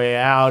on the way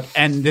out,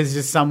 and there's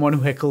just someone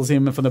who heckles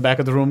him from the back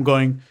of the room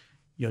going,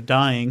 "You're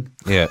dying."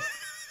 Yeah.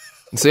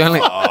 It's the only...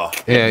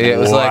 it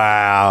was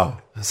wow.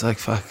 It's like,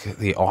 fuck,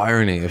 the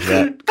irony of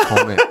that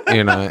comment,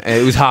 you know.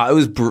 And it was hard. It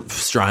was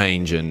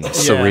strange and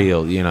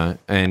surreal, you know.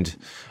 And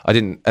I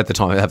didn't, at the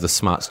time, have the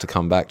smarts to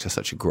come back to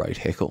such a great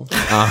heckle.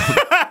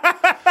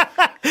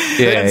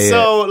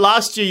 So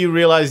last year you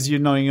realized, you're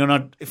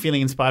not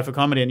feeling inspired for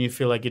comedy and you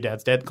feel like your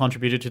dad's dead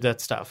contributed to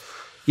that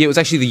stuff. Yeah, it was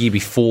actually the year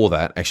before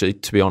that, actually,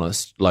 to be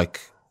honest.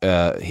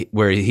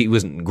 Where he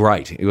wasn't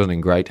great. He wasn't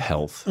in great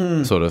health,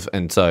 sort of.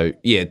 And so,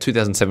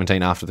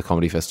 2017 after the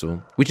Comedy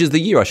Festival, which is the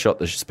year I shot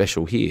the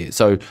special here.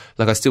 So,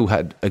 I still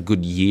had a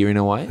good year in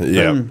a way.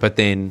 Yeah. But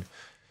then,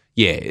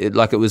 it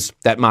was,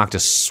 that marked a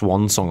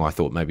swan song, I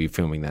thought, maybe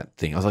filming that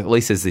thing. I was like, at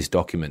least there's this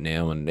document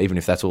now, and even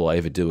if that's all I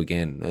ever do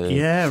again.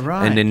 Yeah,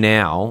 right. And then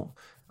now,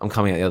 I'm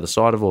coming out the other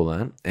side of all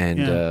that,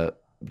 and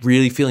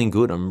really feeling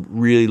good. I'm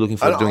really looking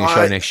forward to doing a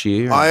show next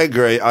year. I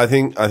agree. I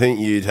think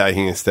you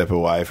taking a step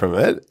away from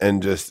it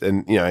and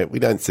we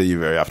don't see you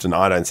very often.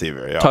 I don't see you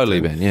very often. Totally,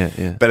 Ben.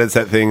 Yeah. But it's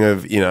that thing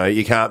of,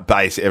 you can't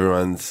base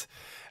everyone's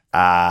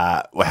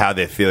how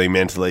they're feeling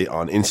mentally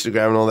on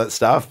Instagram and all that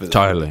stuff. But,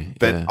 totally.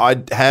 But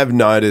I have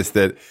noticed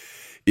that,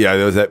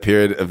 there was that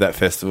period of that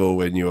festival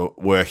when you were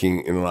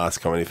working in the last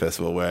comedy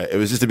festival where it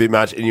was just a bit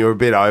much and you were a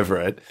bit over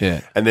it.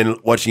 Yeah. And then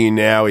watching you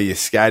now where you're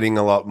skating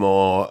a lot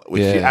more,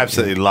 which you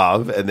absolutely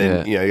love, and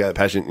then, you got the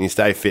passion and you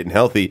stay fit and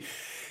healthy.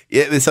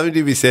 Yeah, there's something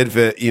to be said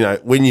for,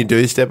 when you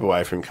do step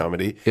away from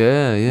comedy.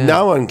 Yeah.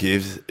 No one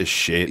gives a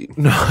shit.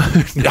 No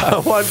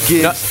one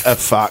gives a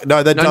fuck.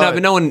 No, they don't. No,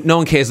 but no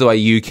one cares the way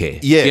you care.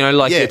 Yeah.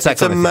 It's that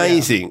kind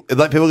amazing. Of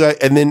Like people go,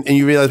 and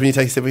you realize when you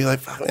take a step, you're like,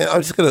 fuck, man,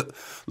 I'm just going to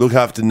look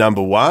after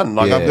number one.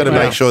 I've got to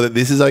make sure that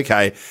this is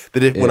okay.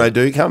 That when I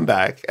do come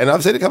back, and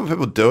I've seen a couple of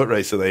people do it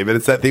recently, but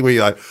it's that thing where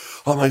you're like,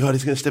 oh my God,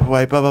 he's going to step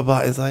away, blah, blah, blah.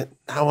 It's like,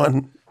 no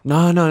one.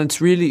 No,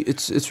 it's really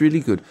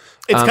good.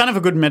 It's kind of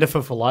a good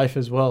metaphor for life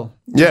as well.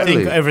 Yeah. I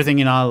think everything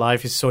in our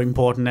life is so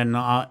important, and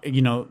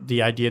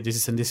the idea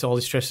this and this, all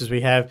the stresses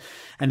we have,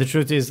 and the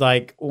truth is,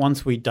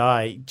 once we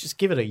die, just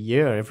give it a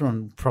year,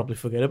 everyone will probably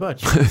forget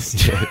about you.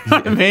 You know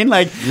what I mean?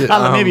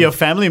 Maybe your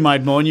family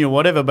might mourn you or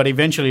whatever, but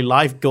eventually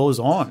life goes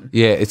on.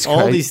 Yeah, it's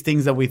all these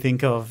things that we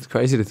think of. It's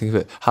crazy to think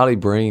of it. Harley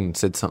Breen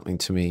said something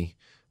to me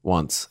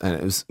once, and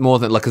it was more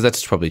than because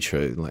that's probably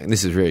true. And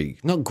this is very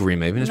not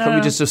grim, even. It's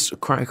probably just a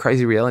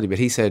crazy reality. But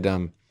he said,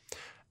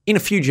 in a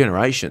few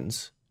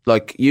generations,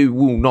 like you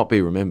will not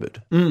be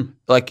remembered.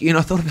 Like,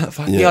 I thought about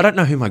I don't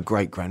know who my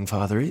great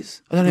grandfather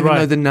is. I don't even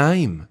know the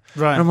name.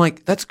 Right. And I'm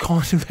like, that's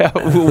kind of how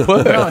it will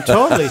work. No,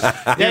 totally.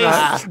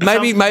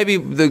 Maybe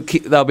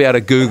they'll be able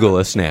to Google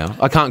us now.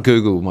 I can't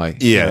Google my.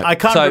 Yeah. I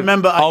can't So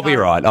remember. I'll be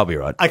right.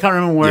 I can't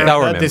remember where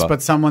They'll I heard this, remember.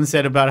 but someone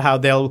said about how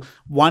there'll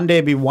one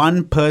day be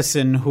one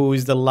person who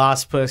is the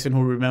last person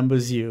who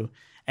remembers you,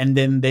 and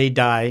then they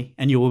die,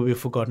 and you will be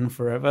forgotten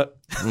forever.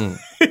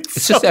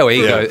 It's just our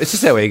ego. It's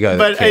just our ego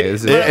that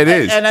cares. it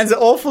is. And as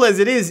awful as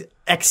it is,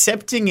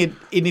 accepting it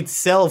in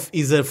itself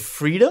is a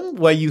freedom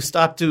where you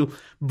start to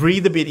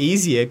breathe a bit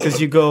easier because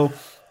you go,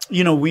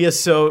 we are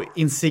so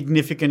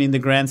insignificant in the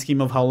grand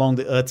scheme of how long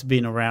the Earth's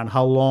been around,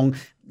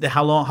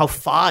 how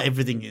far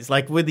everything is.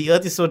 Like, where the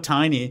Earth is so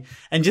tiny,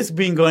 and just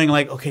going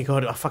like, okay,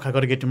 God, I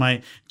got to get to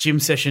my gym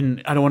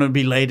session. I don't want to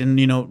be late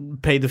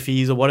and pay the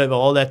fees or whatever.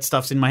 All that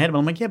stuff's in my head. But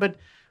I'm like, yeah, but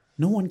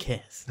no one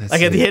cares.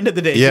 At the end of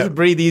the day, just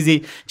breathe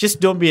easy.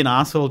 Just don't be an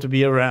asshole to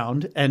be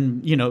around,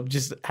 and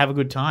just have a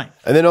good time.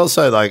 And then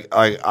also, like,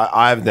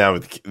 I have now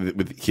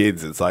with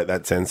kids, it's like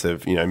that sense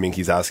of,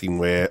 Minky's asking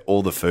where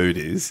all the food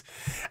is,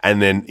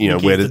 and then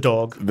where the does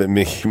dog? But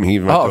Minky,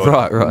 my Oh,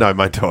 daughter. right. No,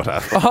 my daughter.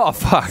 Oh,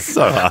 fuck.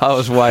 I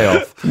was way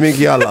off.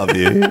 Minky, I love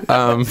you.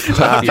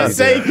 Just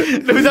say,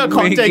 without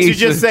context, you Minky's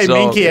just the say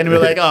dog. Minky, and we're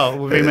like, oh,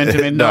 we meant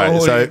to mean No,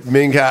 so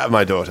Minka,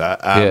 my daughter,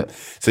 Yeah.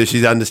 so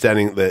she's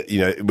understanding that,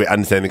 we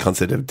understand the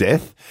concept of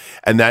death,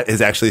 and that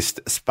has actually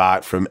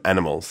sparked from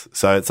animals.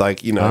 So it's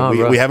like, we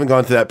haven't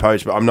gone to that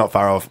poach, but I'm not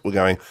far off. We're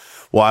going,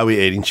 why are we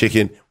eating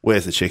chicken?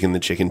 Where's the chicken? The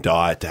chicken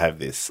died to have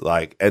this.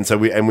 Like, and so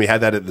we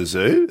had that at the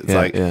zoo.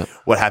 It's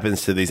what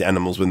happens to these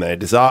animals when they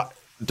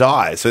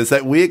die? So it's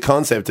that weird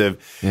concept of,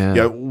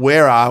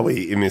 where are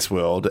we in this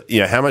world?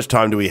 How much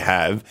time do we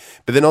have?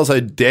 But then also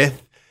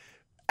death,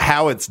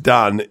 how it's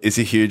done is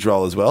a huge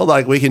role as well.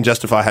 Like, we can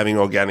justify having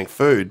organic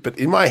food, but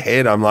in my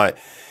head, I'm like,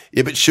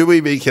 yeah, but should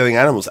we be killing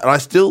animals? And I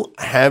still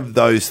have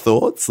those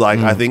thoughts. Like,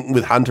 I think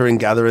with hunter and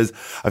gatherers,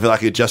 I feel like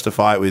I could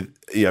justify it with,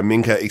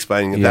 Minka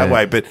explaining it that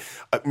way. But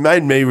it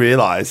made me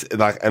realize,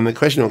 like, and the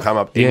question will come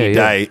up any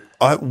day,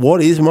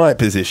 what is my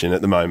position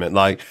at the moment?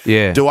 Like,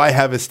 do I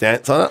have a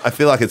stance on it? I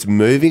feel like it's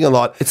moving a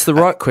lot. It's the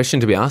right question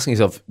to be asking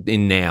yourself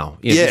in now.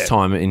 This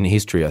time in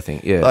history, I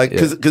think. Yeah. Like,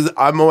 because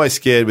I'm always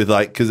scared with,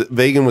 like, because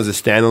vegan was a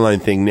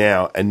standalone thing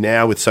now, and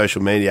now with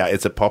social media,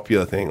 it's a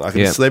popular thing. Like,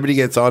 if a celebrity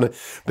gets on it,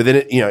 but then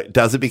it,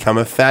 does it become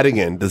a fad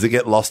again? Does it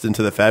get lost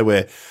into the fad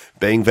where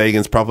being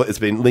vegan's proper? It's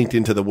been linked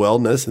into the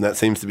wellness, and that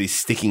seems to be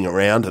sticking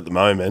around at the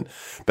moment.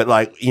 But,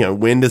 like,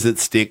 when does it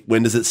stick?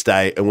 When does it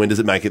stay? And when does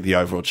it make it the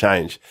overall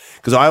change?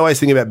 Because I always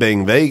think about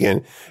being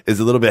vegan is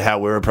a little bit how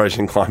we're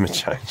approaching climate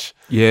change.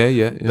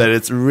 Yeah. That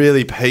it's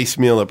really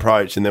piecemeal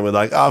approach, and then we're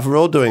like, if we're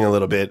all doing a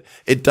little bit,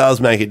 it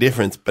does make a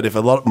difference. But if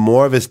a lot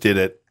more of us did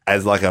it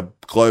as like a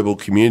global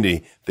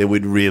community, then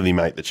we'd really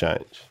make the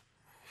change.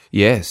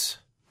 Yes.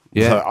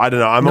 Yeah. So I don't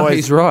know.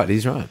 He's right.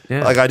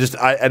 Yeah. Like,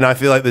 I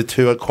feel like the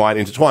two are quite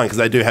intertwined because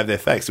they do have their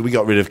effects. If we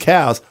got rid of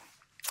cows,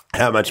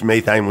 how much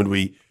methane would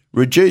we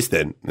reduce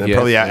then? And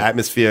probably our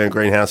atmosphere and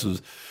greenhouse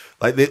was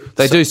like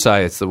they do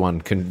say it's the one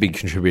big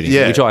contributing,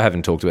 which I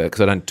haven't talked about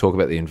because I don't talk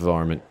about the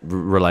environment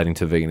relating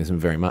to veganism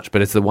very much.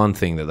 But it's the one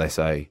thing that they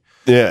say.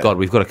 Yeah. God,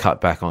 we've got to cut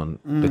back on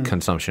the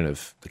consumption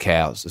of the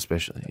cows,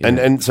 especially.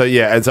 And so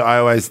I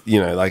always,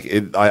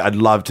 I'd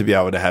love to be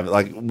able to have it.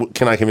 Like,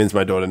 can I convince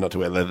my daughter not to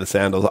wear leather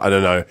sandals? I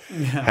don't know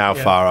how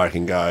far I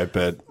can go,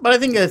 but I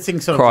think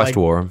sort Christ of like,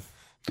 wore them.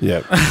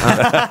 yeah.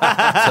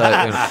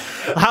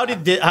 How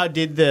did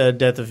the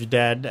death of your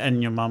dad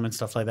and your mum and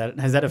stuff like that,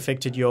 has that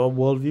affected your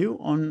worldview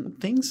on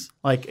things?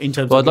 Like, in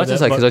terms of... Well, I'd like to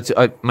say, because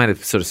I made a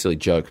sort of silly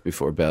joke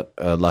before about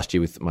last year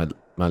with my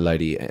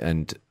lady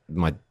and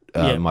my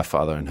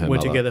father and her we're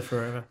mother. together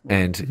forever.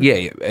 And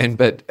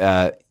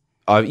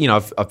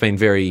I've been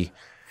very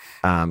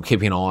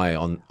keeping an eye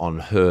on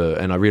her,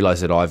 and I realise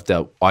that I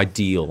think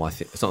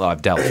it's not that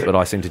I've dealt, but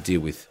I seem to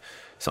deal with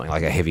something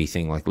like a heavy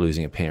thing, like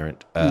losing a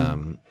parent.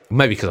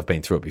 Maybe because I've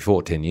been through it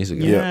before 10 years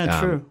ago. Yeah,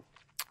 true.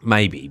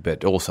 Maybe,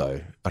 but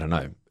also I don't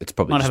know. It's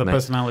probably Might just have a me.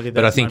 personality.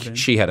 But I think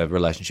she had a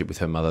relationship with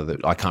her mother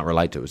that I can't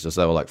relate to. It's just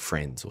they were like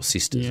friends or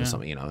sisters or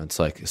something. It's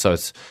like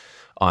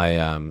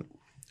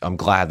I'm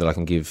glad that I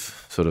can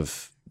give sort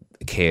of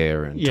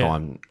care and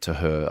time to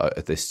her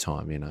at this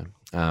time.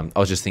 I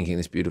was just thinking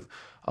this beautiful.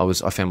 I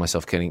found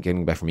myself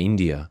getting back from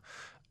India.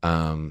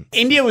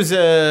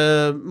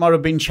 India might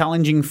have been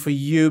challenging for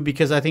you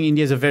because I think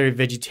India is a very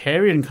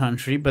vegetarian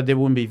country, but they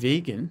wouldn't be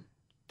vegan.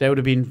 They would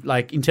have been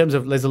like, in terms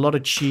of, there's a lot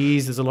of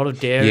cheese, there's a lot of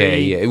dairy.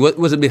 Yeah. It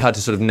was a bit hard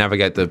to sort of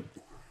navigate the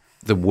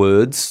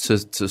words to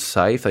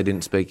say if they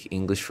didn't speak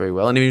English very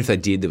well, and even if they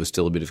did, there was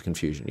still a bit of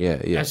confusion. Yeah.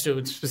 As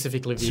to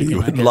specifically So vegan. you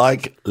would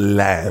like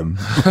lamb.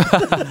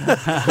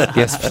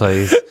 Yes,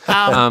 please.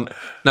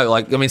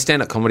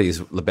 Stand-up comedy is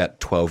about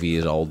 12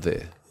 years old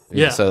there.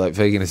 Yeah. So like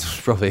vegan is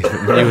probably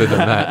newer than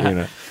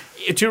that.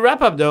 To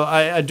wrap up, though,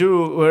 I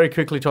do very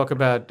quickly talk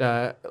about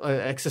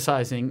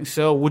exercising.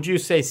 So would you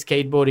say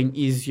skateboarding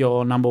is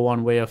your number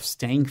one way of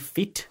staying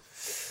fit?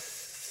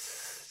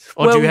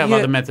 Or do Well, you have yeah.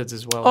 other methods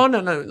as well? Oh no,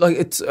 like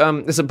it's a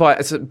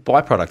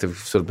byproduct of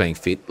sort of being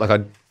fit. Like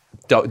I'd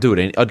do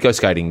it. I'd go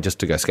skating just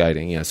to go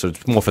skating. So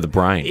it's more for the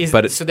brain.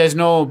 So there's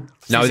no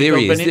no,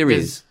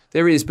 physical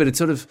there is, but it's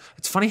sort of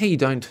it's funny how you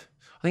don't.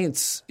 I think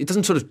it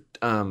doesn't sort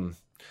of.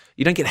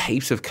 You don't get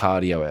heaps of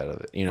cardio out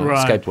of it.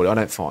 Right. Skateboarding. I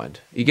don't find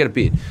you get a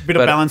bit. Bit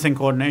of balance and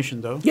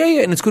coordination, though. Yeah,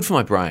 and it's good for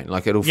my brain.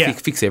 Like it'll Yeah.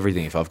 fix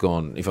everything if I'm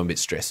a bit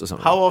stressed or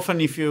something. How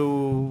often, if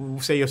you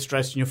say you're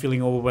stressed and you're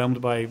feeling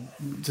overwhelmed by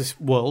this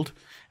world,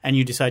 and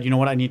you decide, you know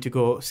what, I need to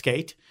go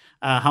skate,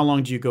 how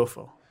long do you go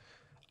for?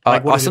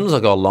 Like, what is it? Sometimes I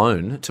go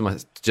alone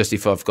just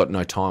if I've got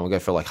no time. I go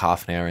for like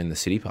half an hour in the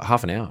city.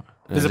 Half an hour.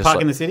 There's a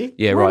park in the city?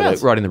 Yeah,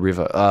 Whereabouts? right in the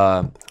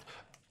river.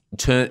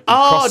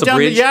 Cross the down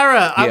bridge. the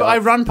Yarra. Yeah. I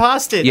run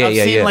past it. Yeah, I've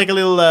yeah, seen yeah. like a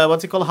little,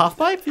 what's it called, half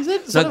pipe? Is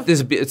it? No, there's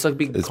a bit. It's like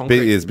big It's concrete.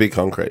 big. It's big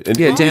concrete. And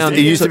Yeah, it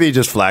used to be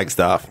just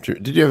Flagstaff.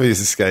 Did you ever used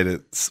to skate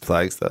at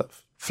Flagstaff?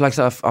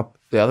 Flagstaff up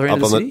the other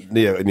end Up of the on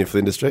city. in your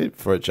Flinders Street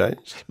before it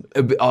changed?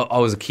 I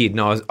was a kid.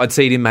 No, I'd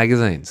see it in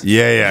magazines.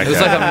 Yeah. It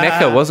was like a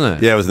mecca, wasn't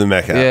it? Yeah, it was the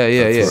Mecca.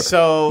 Yeah.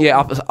 So, Yeah,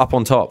 up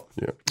on top.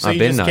 Yeah. so you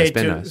Ben just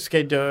knows.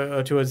 skate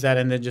towards that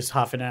and then just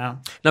half an hour.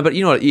 No, but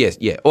you know what? Yes.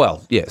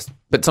 Well, yes.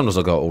 But sometimes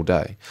I'll go all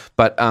day.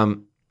 But I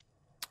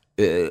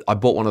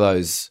bought one of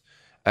those.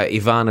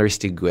 Ivana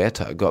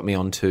Istigueta got me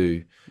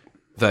onto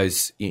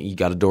those. You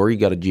got a door, you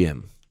got a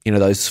gym.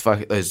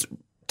 Those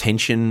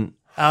tension.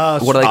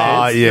 What are they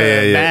called?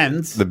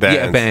 Bands. The bands.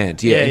 Yeah, a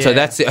band. Yeah. And so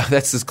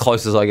that's as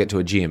close as I get to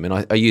a gym,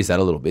 and I use that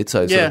a little bit.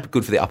 So it's sort of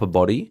good for the upper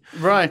body.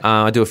 Right.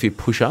 I do a few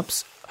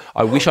push-ups.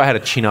 I wish I had a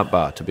chin-up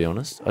bar, to be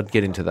honest. I'd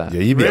get into that.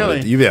 Yeah, you'd be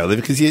Really? able to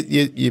because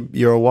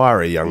you're a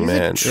wiry young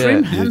man.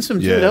 Trim, Yeah. handsome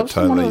dude. Yeah, That was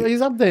one of totally.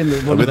 he's up there in the,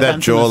 one With of the that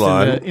handsomest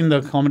jawline. in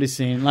the comedy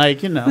scene.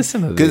 Like,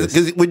 Listen to this.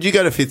 Because would you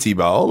go to Fitzy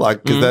Bowl?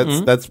 Like,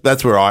 because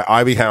that's where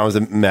I became. I was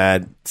a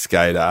mad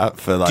skater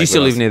for like. Do you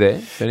still when I live was- near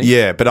there, Benny?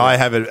 Yeah, but I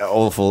have an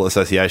awful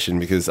association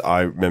because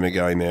I remember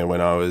going there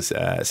when I was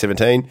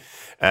 17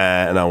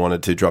 and I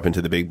wanted to drop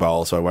into the big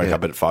bowl. So I woke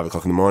up at 5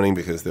 o'clock in the morning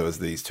because there was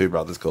these two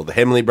brothers called the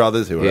Hemley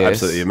brothers who were Yes.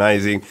 absolutely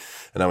amazing.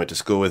 And I went to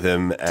school with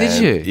them. And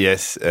Did you?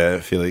 Yes,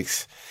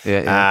 Felix.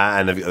 Yeah.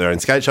 And they've got their own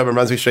skate shop in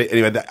Brunswick Street.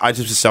 Anyway, I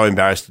just was so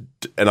embarrassed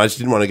and I just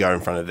didn't want to go in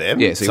front of them.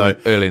 Yeah, so you went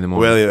early in the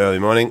morning. Early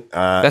morning.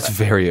 That's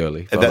very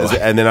early. by the way.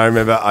 And then I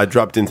remember I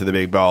dropped into the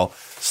big bowl,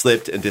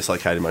 slipped and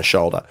dislocated my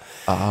shoulder.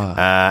 And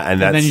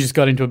and then you just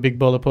got into a big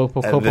bowl of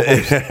purple.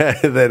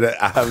 then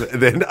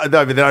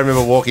I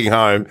remember walking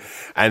home,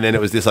 and then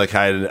it was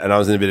dislocated, and I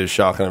was in a bit of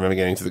shock. And I remember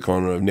getting to the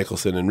corner of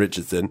Nicholson and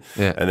Richardson,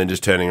 Yeah. and then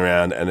just turning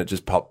around, and it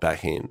just popped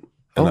back in.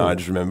 And I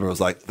just remember it was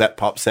like that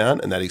pop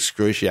sound and that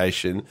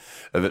excruciation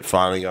of it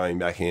finally going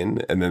back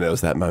in, and then there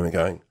was that moment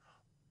going,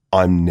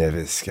 I'm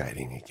never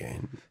skating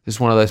again. It's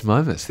one of those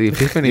moments, the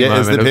epiphany Yeah,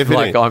 it's moment the of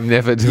epiphany. like, I'm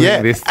never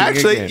doing this thing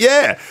actually,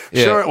 again.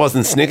 yeah. Sure, it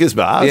wasn't Snickers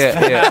bars.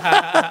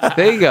 Yeah.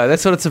 There you go.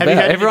 That's what it's you about.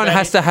 had any Everyone bad-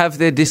 has to have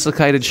their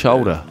dislocated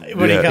shoulder.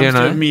 when Yeah. it comes You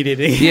know? to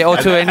immediately. Yeah, or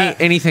to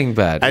anything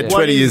bad. At Yeah.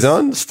 20 years is-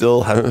 on,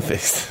 still haven't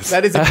fixed it.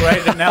 That is a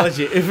great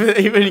analogy. If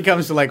when it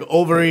comes to like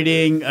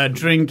overeating,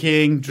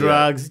 drinking,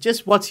 drugs,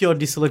 just what's your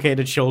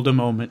dislocated shoulder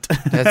moment?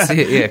 That's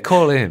it. Yeah,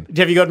 call in.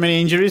 Have you got many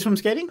injuries from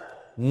skating?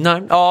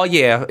 No. Oh,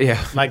 yeah.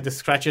 Like the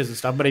scratches and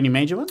stuff, but any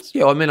major ones?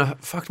 Yeah, I mean, I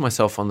fucked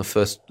myself on the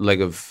first night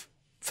of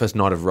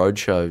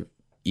Roadshow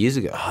years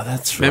ago. Oh,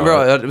 that's right.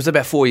 Remember, it was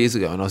about 4 years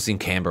ago, and I was in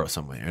Canberra or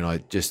somewhere, and I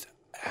just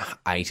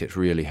ate it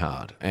really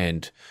hard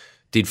and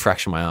did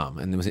fracture my arm,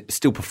 and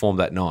still performed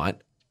that night.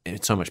 And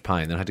it's so much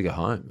pain. Then I had to go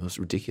home. It was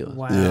ridiculous.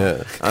 Wow.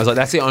 Yeah. I was like,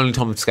 that's the only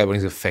time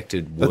skateboarding's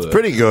affected work. That's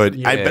pretty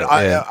good.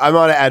 I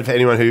might add for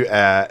anyone who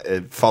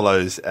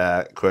follows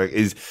Quirk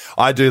is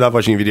I do love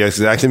watching your videos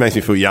because it actually makes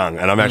me feel young,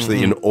 and I'm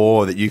actually in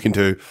awe that you can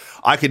do.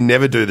 I could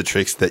never do the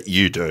tricks that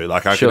you do.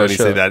 Like I could only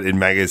see that in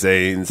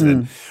magazines,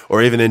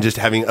 or even in just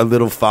having a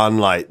little fun,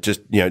 like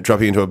just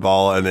dropping into a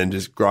bowl and then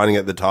just grinding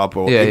at the top.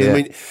 Or Yeah, I yeah.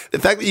 mean, the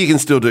fact that you can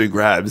still do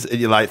grabs at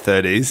your late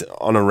 30s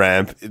on a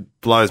ramp, it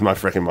blows my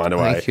freaking mind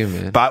away. Thank you,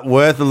 man. But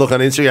worth a look on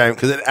Instagram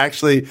because it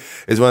actually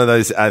is one of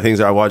those things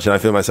that I watch and I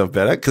feel myself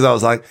better because I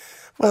was like,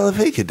 well, if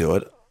he could do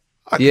it,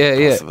 I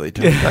could possibly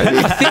do it. Maybe.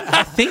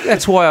 I think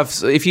that's why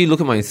if you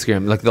look at my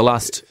Instagram, like the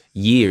last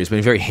year has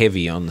been very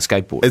heavy on the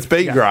skateboard. It's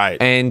been great.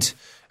 And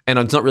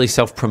it's not really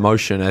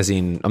self-promotion as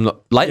in, I'm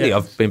not, lately Yeah.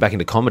 I've been back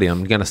into comedy.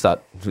 I'm going to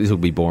start, this will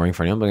be boring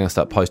for anyone, but I'm going to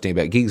start posting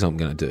about gigs I'm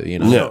going to do,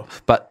 Yeah.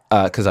 But,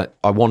 because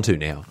I want to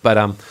now. But,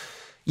 I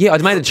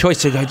made a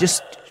choice to go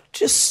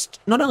just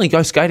not only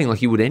go skating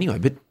like you would anyway,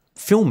 but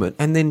film it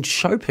and then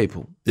show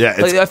people. Yeah,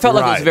 it's I felt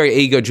like it was a great. very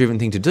ego-driven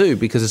thing to do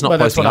because it's not Well,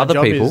 that's posting what our other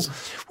job people. is.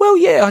 Well,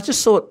 yeah, I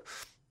just thought,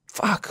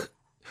 fuck.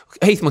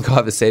 Heath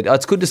MacGyver said,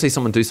 it's good to see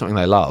someone do something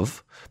they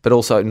love, but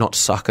also not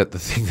suck at the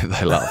thing that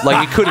they love.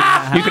 Like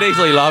you could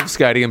easily love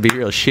skating and be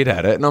real shit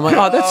at it. And I'm like,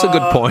 oh, that's a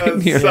good point.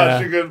 That's You know?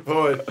 such a good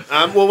point.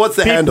 Well, what's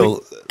the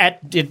handle?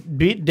 At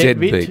deadbeat,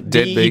 Deadbeat,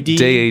 DED.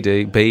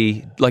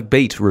 DED, like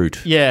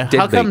beetroot. Yeah.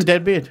 How come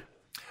deadbeat?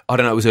 I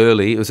don't know. It was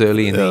early. It was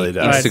early in Early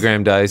the days.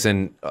 Instagram days,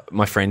 and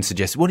my friend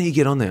suggested, "Why don't you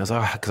get on there?" I was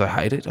like, "Because I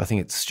hate it. I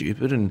think it's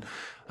stupid." And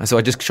So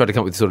I just tried to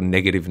come up with a sort of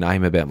negative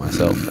name about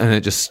myself, and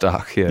it just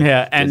stuck. Yeah.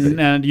 Yeah,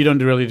 and you don't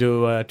really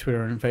do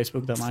Twitter and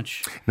Facebook that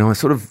much. No, I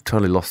sort of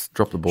totally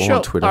dropped the ball Sure.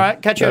 on Twitter. All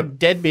right, catch you at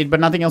Deadbeat, but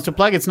nothing else to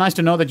plug. It's nice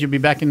to know that you'll be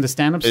back in the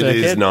stand-up circuit.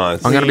 It is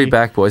nice. I'm going to be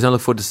back, boys. I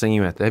look forward to seeing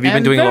you out there. Have you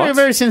been doing very, lots?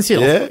 very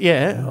sincere.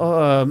 Yeah.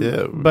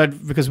 Yeah.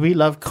 But because we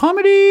love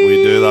comedy.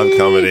 We do love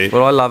comedy.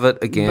 Well, I love it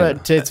again.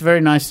 But it's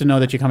very nice to know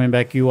that you're coming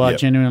back. You are Yep.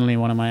 genuinely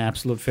one of my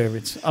absolute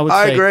favorites. I would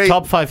I say agree.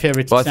 top 5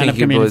 favorites Well, I stand-up think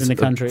you comedians boys in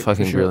the country. are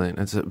fucking for sure. brilliant.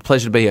 It's a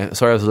pleasure to be here.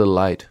 Sorry I was a little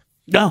late.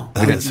 No.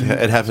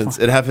 It happens.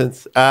 It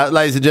happens.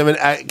 Ladies and gentlemen,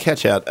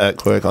 catch out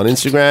Quirk on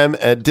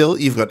Instagram. Dill,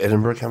 you've got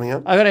Edinburgh coming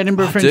up. I got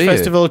Edinburgh do Fringe you?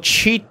 Festival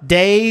cheat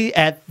day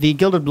at the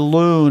Gilded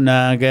Balloon.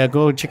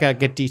 Go check out,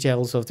 get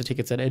details of the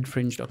tickets at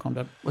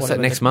edfringe.com. What's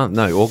that next month?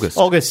 No, August.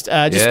 August.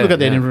 Just Yeah, look at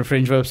the yeah. Edinburgh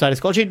Fringe website. It's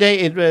called Cheat Day.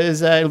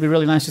 It'll be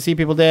really nice to see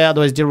people there.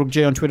 Otherwise, Dilruk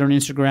J on Twitter and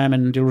Instagram,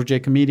 and Dilruk J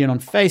Comedian on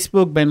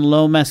Facebook. Ben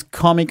Lomas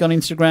Comic on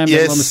Instagram.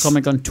 Yes. Ben Lomas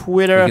Comic on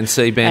Twitter. You can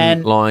see Ben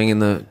And- lying in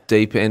the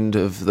deep end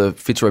of the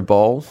Fitzroy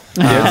Bowl.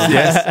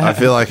 Yes. I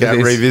feel like It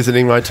is.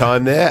 revisiting my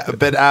time there.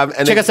 But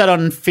and Check us out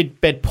on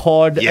Fitbet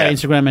Pod, Yeah.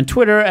 Instagram and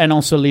Twitter, and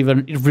also leave a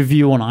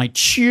review on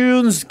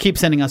iTunes. Keep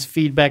sending us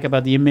feedback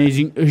about the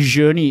amazing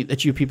journey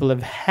that you people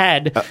have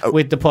had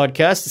with the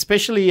podcast,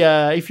 especially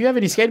if you have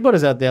any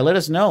skateboarders out there, let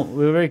us know.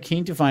 We're very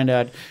keen to find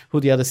out who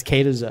the other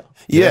skaters are.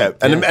 Yeah,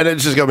 and it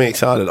just got me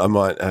excited. I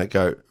might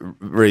go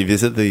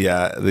revisit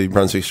the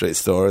Brunswick Street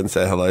store and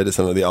say hello to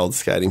some of the old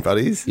skating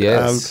buddies.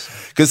 Yes.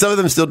 Because some of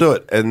them still do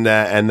it, and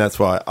that's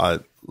why I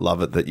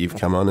love it that you've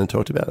come on and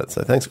talked about it.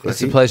 So thanks, It's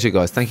a Quirky. pleasure,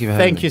 guys. Thank you for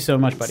having me. Thank you so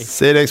much, buddy.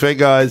 See you next week,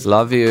 guys.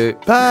 Love you.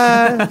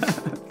 Bye.